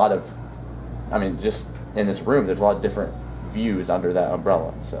there's a lot of, I mean, just in this room, there's a lot of different views under that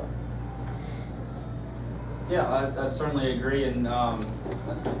umbrella. So. Yeah, I certainly agree, and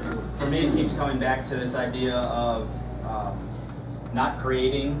for me it keeps coming back to this idea of not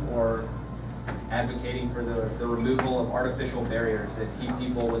creating or advocating for the removal of artificial barriers that keep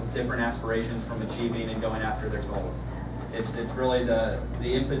people with different aspirations from achieving and going after their goals. It's really the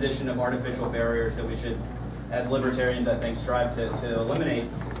imposition of artificial barriers that we should, as libertarians, I think, strive to eliminate.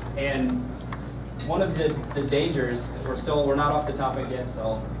 And one of the dangers, we're not off the topic yet, so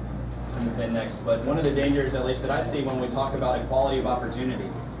I'll move in next, but one of the dangers, at least that I see when we talk about equality of opportunity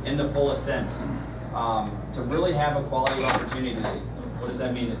in the fullest sense, to really have equality of opportunity, what does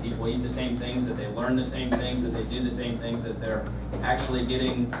that mean? That people eat the same things, that they learn the same things, that they do the same things, that they're actually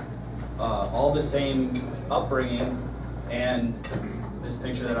getting all the same upbringing. And this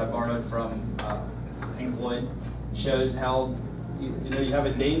picture that I borrowed from Pink Floyd shows how you have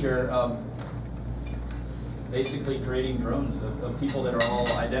a danger of basically creating drones of people that are all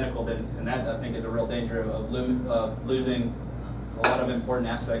identical, and that I think is a real danger of losing a lot of important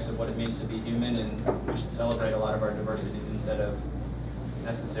aspects of what it means to be human, and we should celebrate a lot of our diversities instead of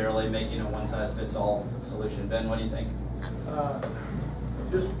necessarily making a one-size-fits-all solution. Ben, what do you think?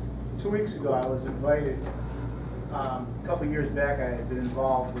 Just 2 weeks ago I was invited, a couple years back I had been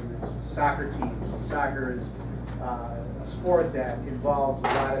involved with soccer teams. Soccer is a sport that involves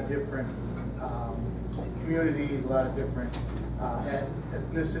a lot of different communities, a lot of different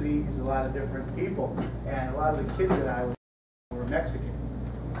ethnicities, a lot of different people. And a lot of the kids that I was were Mexican.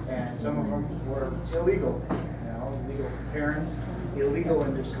 And some of them were illegal, illegal for parents, illegal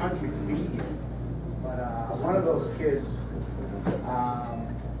in this country to be here. But one of those kids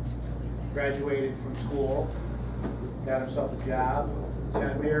graduated from school, got himself a job,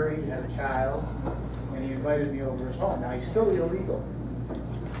 got married, had a child, and he invited me over his home. Now he's still illegal.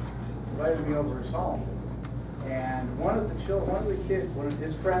 Invited me over his home. And one of the kids, one of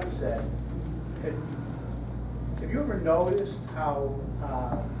his friends said, have you ever noticed how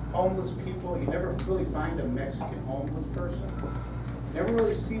homeless people, you never really find a Mexican homeless person? You never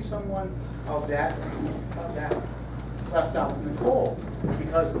really see someone of that left out in the cold,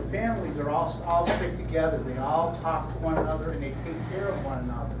 because the families are all stick together. They all talk to one another and they take care of one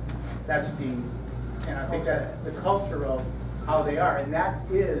another. That's and I think that the culture of how they are, and that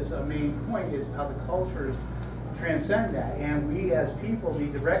is a main point, is how the cultures transcend that, and we as people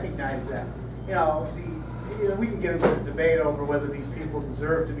need to recognize that. We can get into a debate over whether these people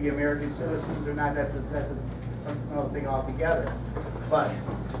deserve to be American citizens or not. That's another thing altogether. But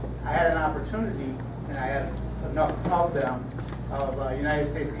I had an opportunity, and I had enough of them, of United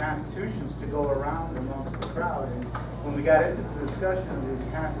States constitutions to go around amongst the crowd. And when we got into the discussion of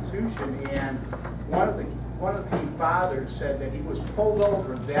the Constitution, and one of the fathers said that he was pulled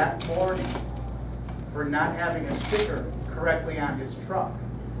over that morning for not having a sticker correctly on his truck,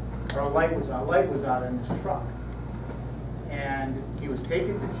 or a light was out on his truck, and he was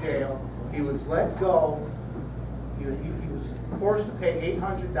taken to jail. He was let go. He was forced to pay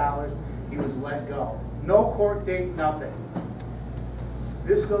 $800. He was let go. No court date, nothing.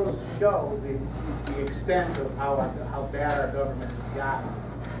 This goes to show the extent of how bad our government has gotten.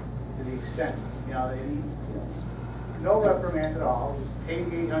 To the extent, no reprimand at all. Just pay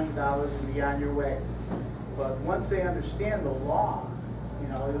the $800 and be on your way. But once they understand the law,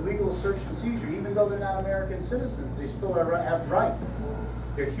 illegal search and seizure, even though they're not American citizens, they still have rights.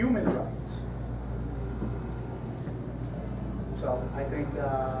 They're human rights. So I think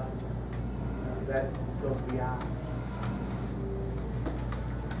that goes beyond.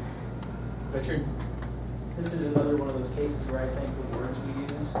 Richard? This is another one of those cases where I think the words we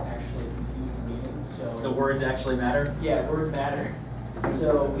use actually confuse the meaning. So The words actually matter? Yeah, words matter.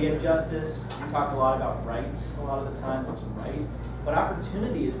 So we have justice. We talk a lot about rights a lot of the time, what's right. But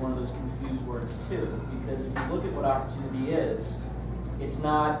opportunity is one of those confused words too, because if you look at what opportunity is, it's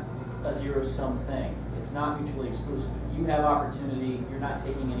not a zero-sum thing. It's not mutually exclusive. You have opportunity, you're not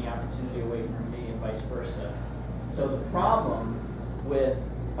taking any opportunity away from me, and vice versa. So the problem with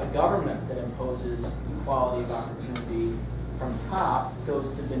a government that imposes equality of opportunity from the top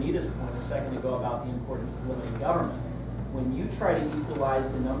goes to Benita's point a second ago about the importance of limited government. When you try to equalize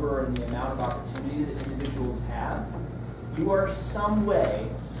the number and the amount of opportunity that individuals have, you are in some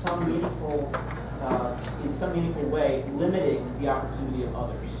meaningful way, limiting the opportunity of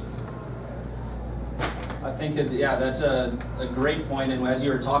others. I think that, that's a great point, and as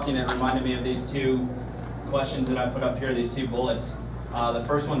you were talking, it reminded me of these two questions that I put up here, these two bullets. The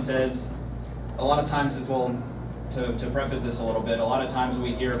first one says, a lot of times, to preface this a little bit, a lot of times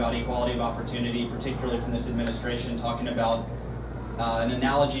we hear about equality of opportunity, particularly from this administration, talking about an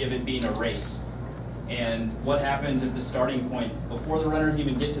analogy of it being a race. And what happens if the starting point, before the runners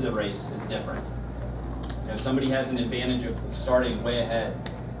even get to the race, is different? Somebody has an advantage of starting way ahead.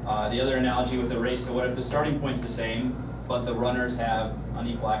 The other analogy with the race, so what if the starting point's the same, but the runners have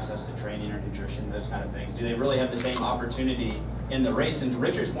unequal access to training or nutrition, those kind of things? Do they really have the same opportunity in the race? And to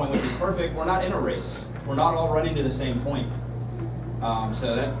Richard's point, which is perfect, we're not in a race. We're not all running to the same point.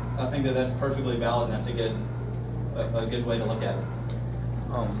 So I think that's perfectly valid, and that's a good way to look at it.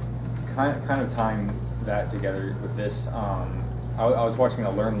 Kind of tying that together with this, I was watching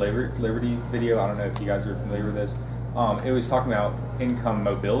a Learn Liberty video. I don't know if you guys are familiar with this. It was talking about income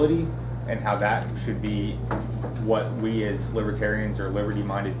mobility and how that should be what we as libertarians or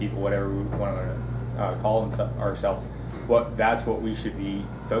liberty-minded people, whatever we want to call ourselves, that's what we should be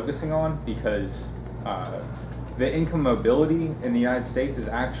focusing on, because the income mobility in the United States is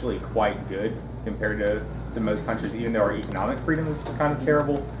actually quite good compared to most countries, even though our economic freedom is kind of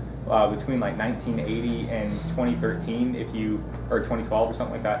terrible. Between like 1980 and 2013, or 2012 or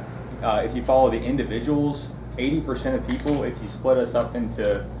something like that, if you follow the individuals, 80% of people, if you split us up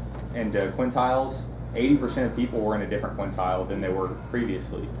into quintiles, 80% of people were in a different quintile than they were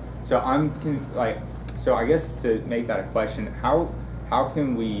previously. So so I guess to make that a question, how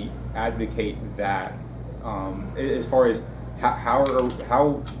can we advocate that, as far as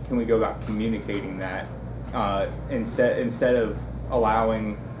how can we go about communicating that instead of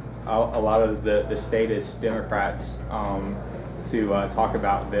allowing a lot of the statist Democrats to talk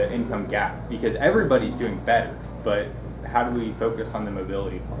about the income gap, because everybody's doing better, but how do we focus on the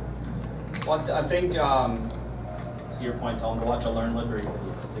mobility part? Well, I think, to your point, tell them to watch a Learn Liberty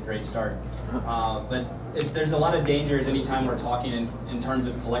video. It's a great start. But there's a lot of dangers anytime we're talking in terms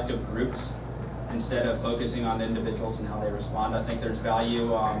of collective groups instead of focusing on individuals and how they respond. I think there's value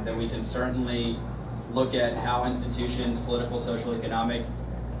that we can certainly look at how institutions, political, social, economic,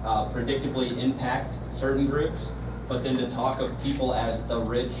 predictably impact certain groups, but then to talk of people as the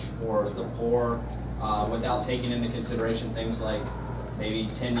rich or the poor without taking into consideration things like maybe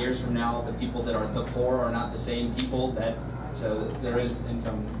 10 years from now, the people that are the poor are not the same people that So there is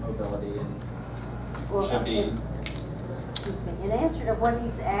income mobility and should be. Excuse me. In answer to what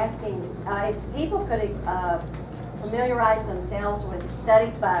he's asking, if people could familiarize themselves with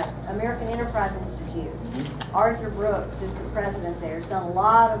studies by American Enterprise Institute. Arthur Brooks, who's the president there, has done a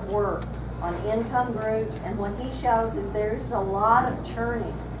lot of work on income groups, and what he shows is there's a lot of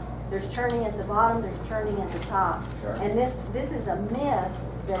churning. There's churning at the bottom, there's churning at the top. Sure. And this is a myth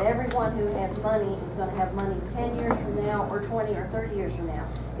that everyone who has money is going to have money 10 years from now or 20 or 30 years from now.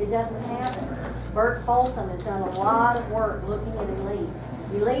 It doesn't happen. Bert Folsom has done a lot of work looking at elites.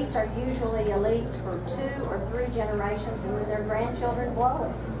 Elites are usually elites for 2 or 3 generations, and then their grandchildren blow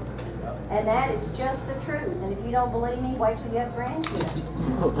it. And that is just the truth. And if you don't believe me, wait till you have grandkids.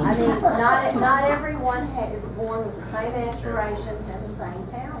 I mean, not everyone is born with the same aspirations and the same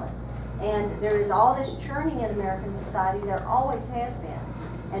talent. And there is all this churning in American society. There always has been.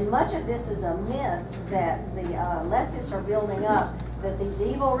 And much of this is a myth that the leftists are building up, that these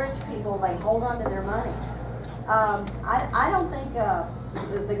evil rich people, they hold on to their money. I don't think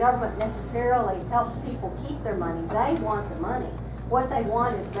the government necessarily helps people keep their money. They want the money. What they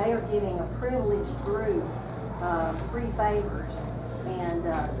want is they are giving a privileged group free favors, and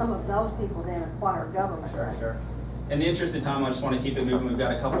some of those people then acquire government money. Sure. In the interest of time, I just want to keep it moving. We've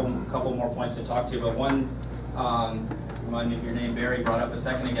got a couple more points to talk to, but one, remind me of your name, Barry brought up a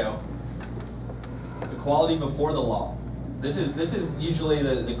second ago. Equality before the law. This is usually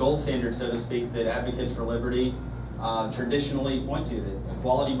the gold standard, so to speak, that advocates for liberty traditionally point to. That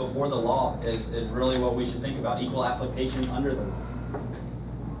equality before the law is really what we should think about. Equal application under the law.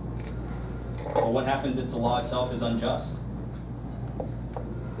 Well, what happens if the law itself is unjust?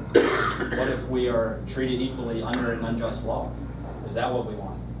 What if we are treated equally under an unjust law? Is that what we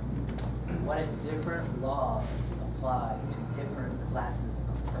want? What if different laws apply to different classes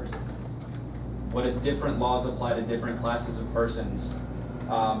of persons? What if different laws apply to different classes of persons?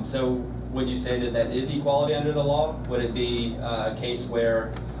 So would you say that is equality under the law? Would it be a case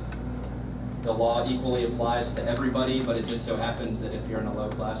where the law equally applies to everybody, but it just so happens that if you're in a low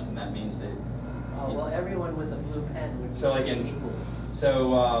class, then that means that... Oh, well, everyone with a blue pen would be equal.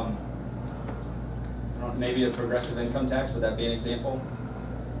 So maybe a progressive income tax, would that be an example?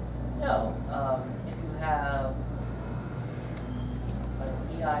 No. If you have an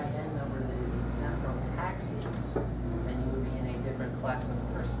EIN number that is exempt from taxes, then you would be in a different class of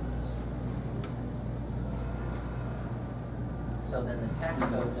persons. So then the tax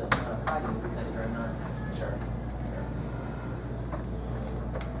code does not apply to you because you're a non-taxpayer. Sure.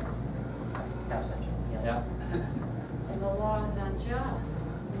 Have such a Yeah. And the law is unjust.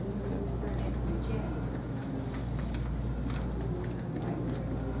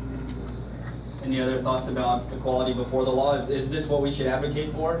 Any other thoughts about equality before the law? Is this what we should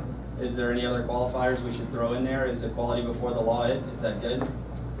advocate for? Is there any other qualifiers we should throw in there? Is equality before the law it? Is that good?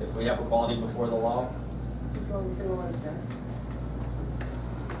 If we have equality before the law? As long as the law is just.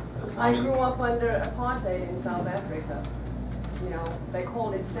 I grew up under apartheid in South Africa. You know, they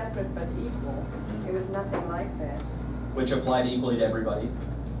called it separate but equal. It was nothing like that. Which applied equally to everybody.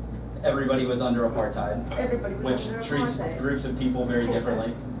 Everybody was under apartheid. Everybody was under which treats apartheid. groups of people very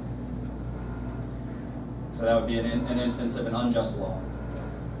differently. So that would be an instance of an unjust law.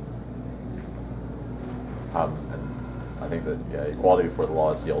 I think that equality before the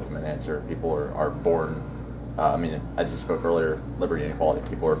law is the ultimate answer. People are born. I mean, as you spoke earlier, liberty and equality.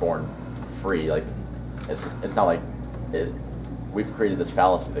 People are born free. Like it's not like we've created this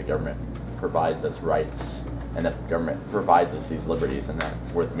fallacy that government provides us rights and that government provides us these liberties, and that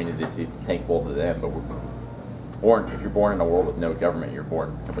we're meaning to be thankful to them. But we're born. If you're born in a world with no government, you're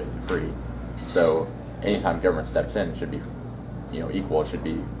born completely free. So anytime government steps in, it should be, equal. It should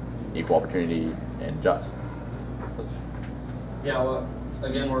be equal opportunity and just. Yeah, well,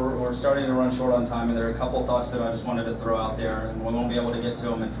 again, we're starting to run short on time, and there are a couple thoughts that I just wanted to throw out there, and we won't be able to get to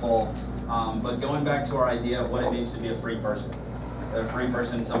them in full. But going back to our idea of what it means to be a free person. A free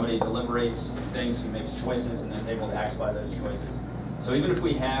person, somebody deliberates things, who makes choices, and is able to act by those choices. So even if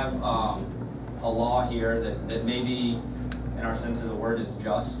we have a law here that maybe, in our sense of the word, is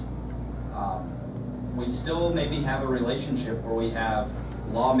just, we still maybe have a relationship where we have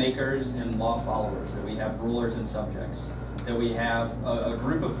lawmakers and law followers, that we have rulers and subjects, that we have a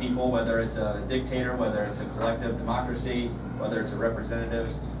group of people, whether it's a dictator, whether it's a collective democracy, whether it's a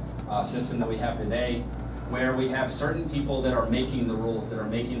representative system that we have today, where we have certain people that are making the rules, that are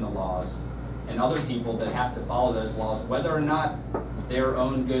making the laws, and other people that have to follow those laws, whether or not their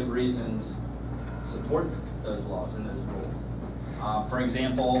own good reasons support those laws and those rules. For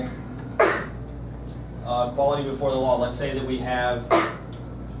example, equality before the law. Let's say that we have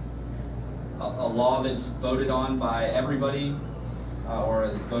a law that's voted on by everybody, or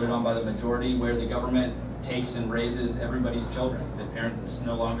it's voted on by the majority, where the government takes and raises everybody's children, that parents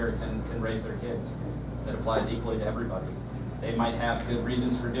no longer can raise their kids. That applies equally to everybody. They might have good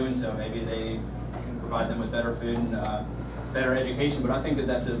reasons for doing so. Maybe they can provide them with better food and better education, but I think that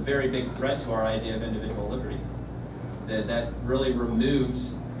that's a very big threat to our idea of individual liberty. That really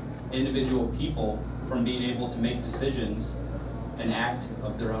removes individual people from being able to make decisions and act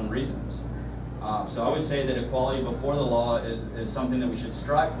of their own reasons. So I would say that equality before the law is something that we should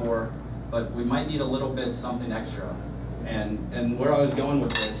strive for, but we might need a little bit something extra. And where I was going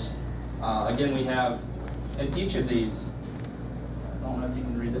with this, again, we have, in each of these, I don't know if you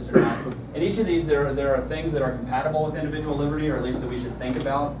can read this or not, in each of these there are things that are compatible with individual liberty, or at least that we should think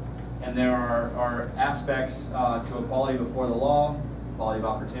about, and there are aspects to equality before the law, equality of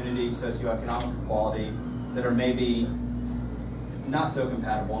opportunity, socioeconomic equality, that are maybe not so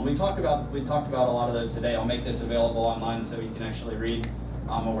compatible. And we talked about a lot of those today. I'll make this available online so you can actually read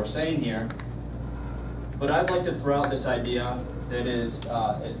what we're saying here. But I'd like to throw out this idea that is,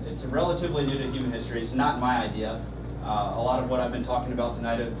 it's relatively new to human history. It's not my idea. A lot of what I've been talking about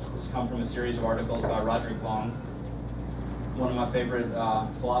tonight has come from a series of articles by Roderick Long, one of my favorite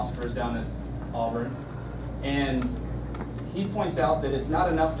philosophers down at Auburn. And he points out that it's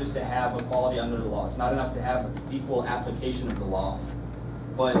not enough just to have equality under the law. It's not enough to have equal application of the law.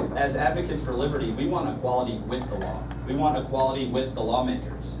 But as advocates for liberty, we want equality with the law. We want equality with the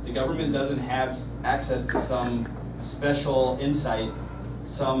lawmakers. The government doesn't have access to some special insight,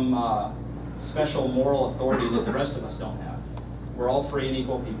 some special moral authority that the rest of us don't have. We're all free and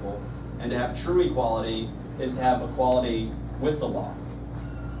equal people. And to have true equality is to have equality with the law.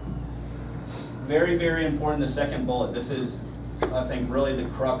 Very, very important, the second bullet. This is, I think, really the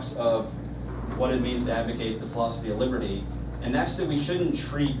crux of what it means to advocate the philosophy of liberty. And that's that we shouldn't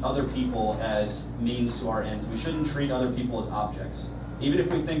treat other people as means to our ends. We shouldn't treat other people as objects. Even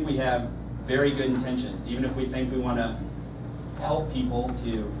if we think we have very good intentions, even if we think we want to help people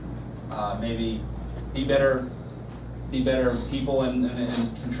to maybe be better people and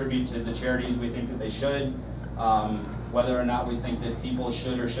contribute to the charities we think that they should, whether or not we think that people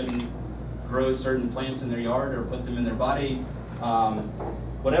should or shouldn't grow certain plants in their yard or put them in their body,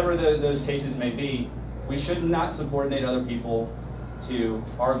 whatever those cases may be, we should not subordinate other people to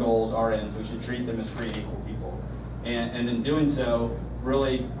our goals, our ends. We should treat them as free and equal people. And in doing so,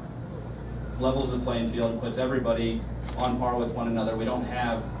 really levels the playing field and puts everybody on par with one another. We don't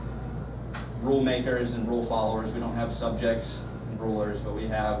have rule makers and rule followers. We don't have subjects and rulers, but we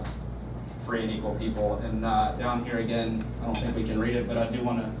have free and equal people. And down here again, I don't think we can read it, but I do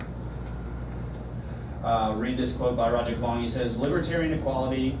want to read this quote by Roderick Long. He says, "Libertarian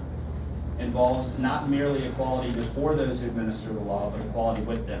equality involves not merely equality before those who administer the law, but equality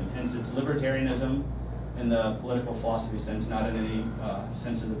with them. Hence, it's libertarianism in the political philosophy sense, not in any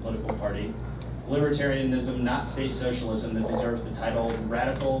sense of the political party. Libertarianism, not state socialism, that deserves the title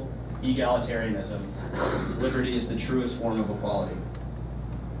radical egalitarianism. Liberty is the truest form of equality."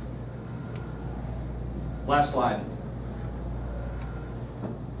 Last slide.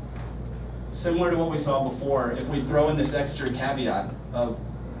 Similar to what we saw before, if we throw in this extra caveat of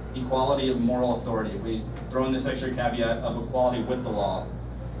equality of moral authority, if we throw in this extra caveat of equality with the law,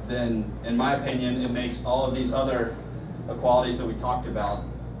 then, in my opinion, it makes all of these other equalities that we talked about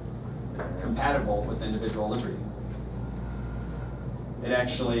compatible with individual liberty. It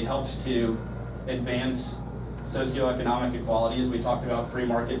actually helps to advance socioeconomic equality, as we talked about. Free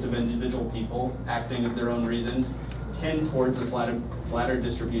markets of individual people acting of their own reasons tend towards a flatter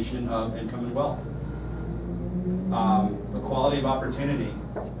distribution of income and wealth. Equality of opportunity.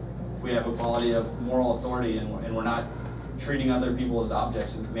 If we have equality of moral authority and we're not treating other people as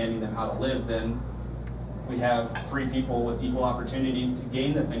objects and commanding them how to live, then we have free people with equal opportunity to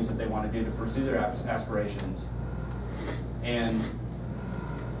gain the things that they want to do, to pursue their aspirations. And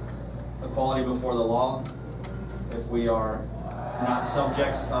equality before the law, if we are not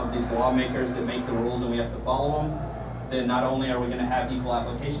subjects of these lawmakers that make the rules and we have to follow them, then not only are we going to have equal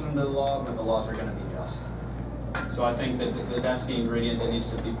application under the law, but the laws are going to be just. So I think that that's the ingredient that needs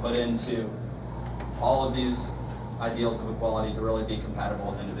to be put into all of these ideals of equality to really be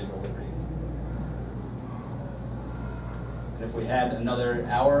compatible with individual liberty. And if we had another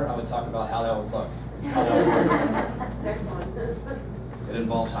hour, I would talk about how that would look. How that would work. Next one. It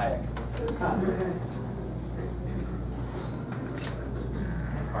involves Hayek.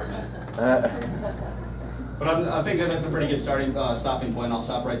 But I think that's a pretty good stopping point. I'll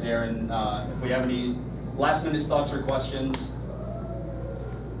stop right there, and if we have any last-minute thoughts or questions,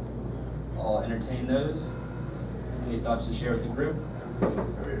 I'll entertain those. Any thoughts to share with the group?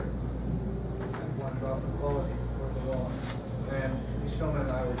 about equality before the law. And Shulman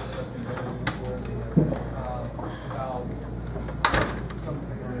and I were discussing earlier before about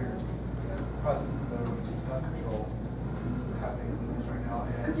something earlier that probably with this gun control is happening in the news right now.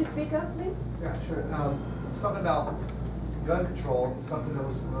 And could you speak up, please? Yeah, sure. Something about gun control, something that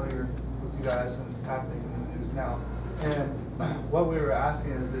was familiar with you guys, and it's happening in the news now. And what we were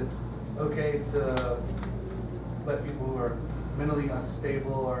asking is it okay to let people who are mentally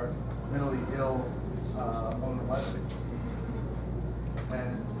unstable or mentally ill own weapons?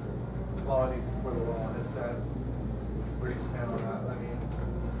 And it's equality before the law. Is that, where do you stand on that? I mean,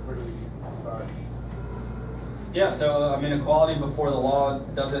 where do we start? Yeah, so I mean, equality before the law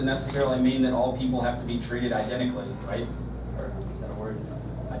doesn't necessarily mean that all people have to be treated identically, right? Or is that a word?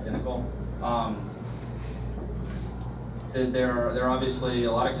 Identical. There are obviously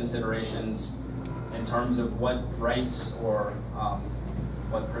a lot of considerations in terms of what rights or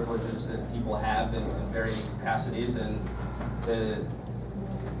what privileges that people have in varying capacities, and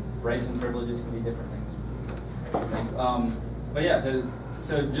rights and privileges can be different things. But yeah,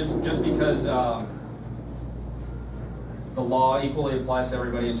 so just because the law equally applies to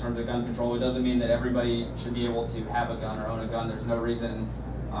everybody in terms of gun control, it doesn't mean that everybody should be able to have a gun or own a gun. There's no reason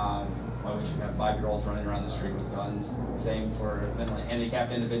why we should have 5-year-olds running around the street with guns. Same for mentally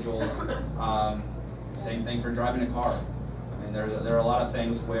handicapped individuals. Same thing for driving a car. I mean, there are a lot of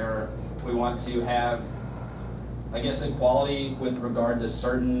things where we want to have, I guess, equality with regard to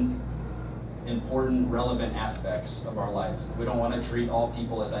certain important, relevant aspects of our lives. We don't want to treat all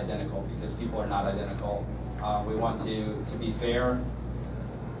people as identical, because people are not identical. We want to be fair.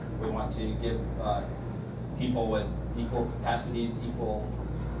 We want to give people with equal capacities, equal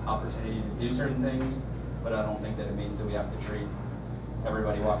opportunity to do certain things, but I don't think that it means that we have to treat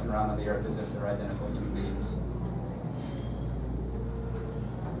everybody walking around on the earth as if they're identical human beings.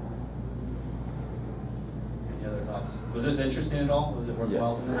 Any other thoughts? Was this interesting at all? Was it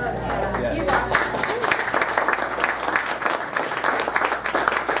worthwhile to me? Yes.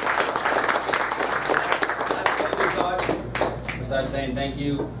 Besides saying thank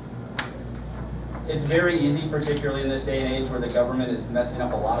you, it's very easy, particularly in this day and age where the government is messing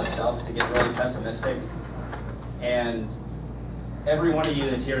up a lot of stuff, to get really pessimistic. And every one of you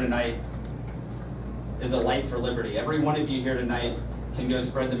that's here tonight is a light for liberty. Every one of you here tonight can go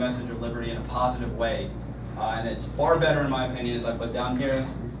spread the message of liberty in a positive way. And it's far better, in my opinion, as I put down here,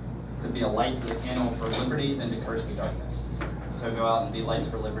 to be a light for the candle for liberty than to curse the darkness. So go out and be lights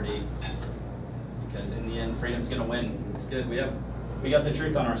for liberty, because in the end, freedom's going to win. It's good. We got the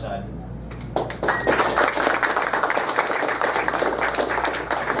truth on our side.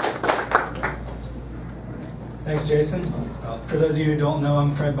 Thanks, Jason. For those of you who don't know,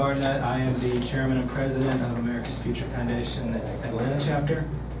 I'm Fred Barnett. I am the chairman and president of America's Future Foundation, its Atlanta chapter.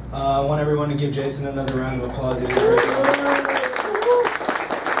 I want everyone to give Jason another round of applause. I'd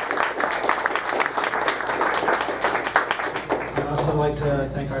also like to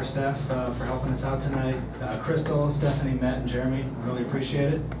thank our staff for helping us out tonight. Crystal, Stephanie, Matt, and Jeremy, really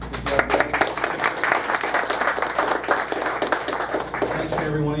appreciate it. Thanks to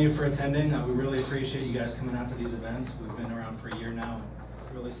every one of you for attending. We really appreciate you guys coming out to these events. We've been around for a year now,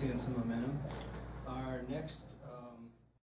 really seeing some momentum. Our next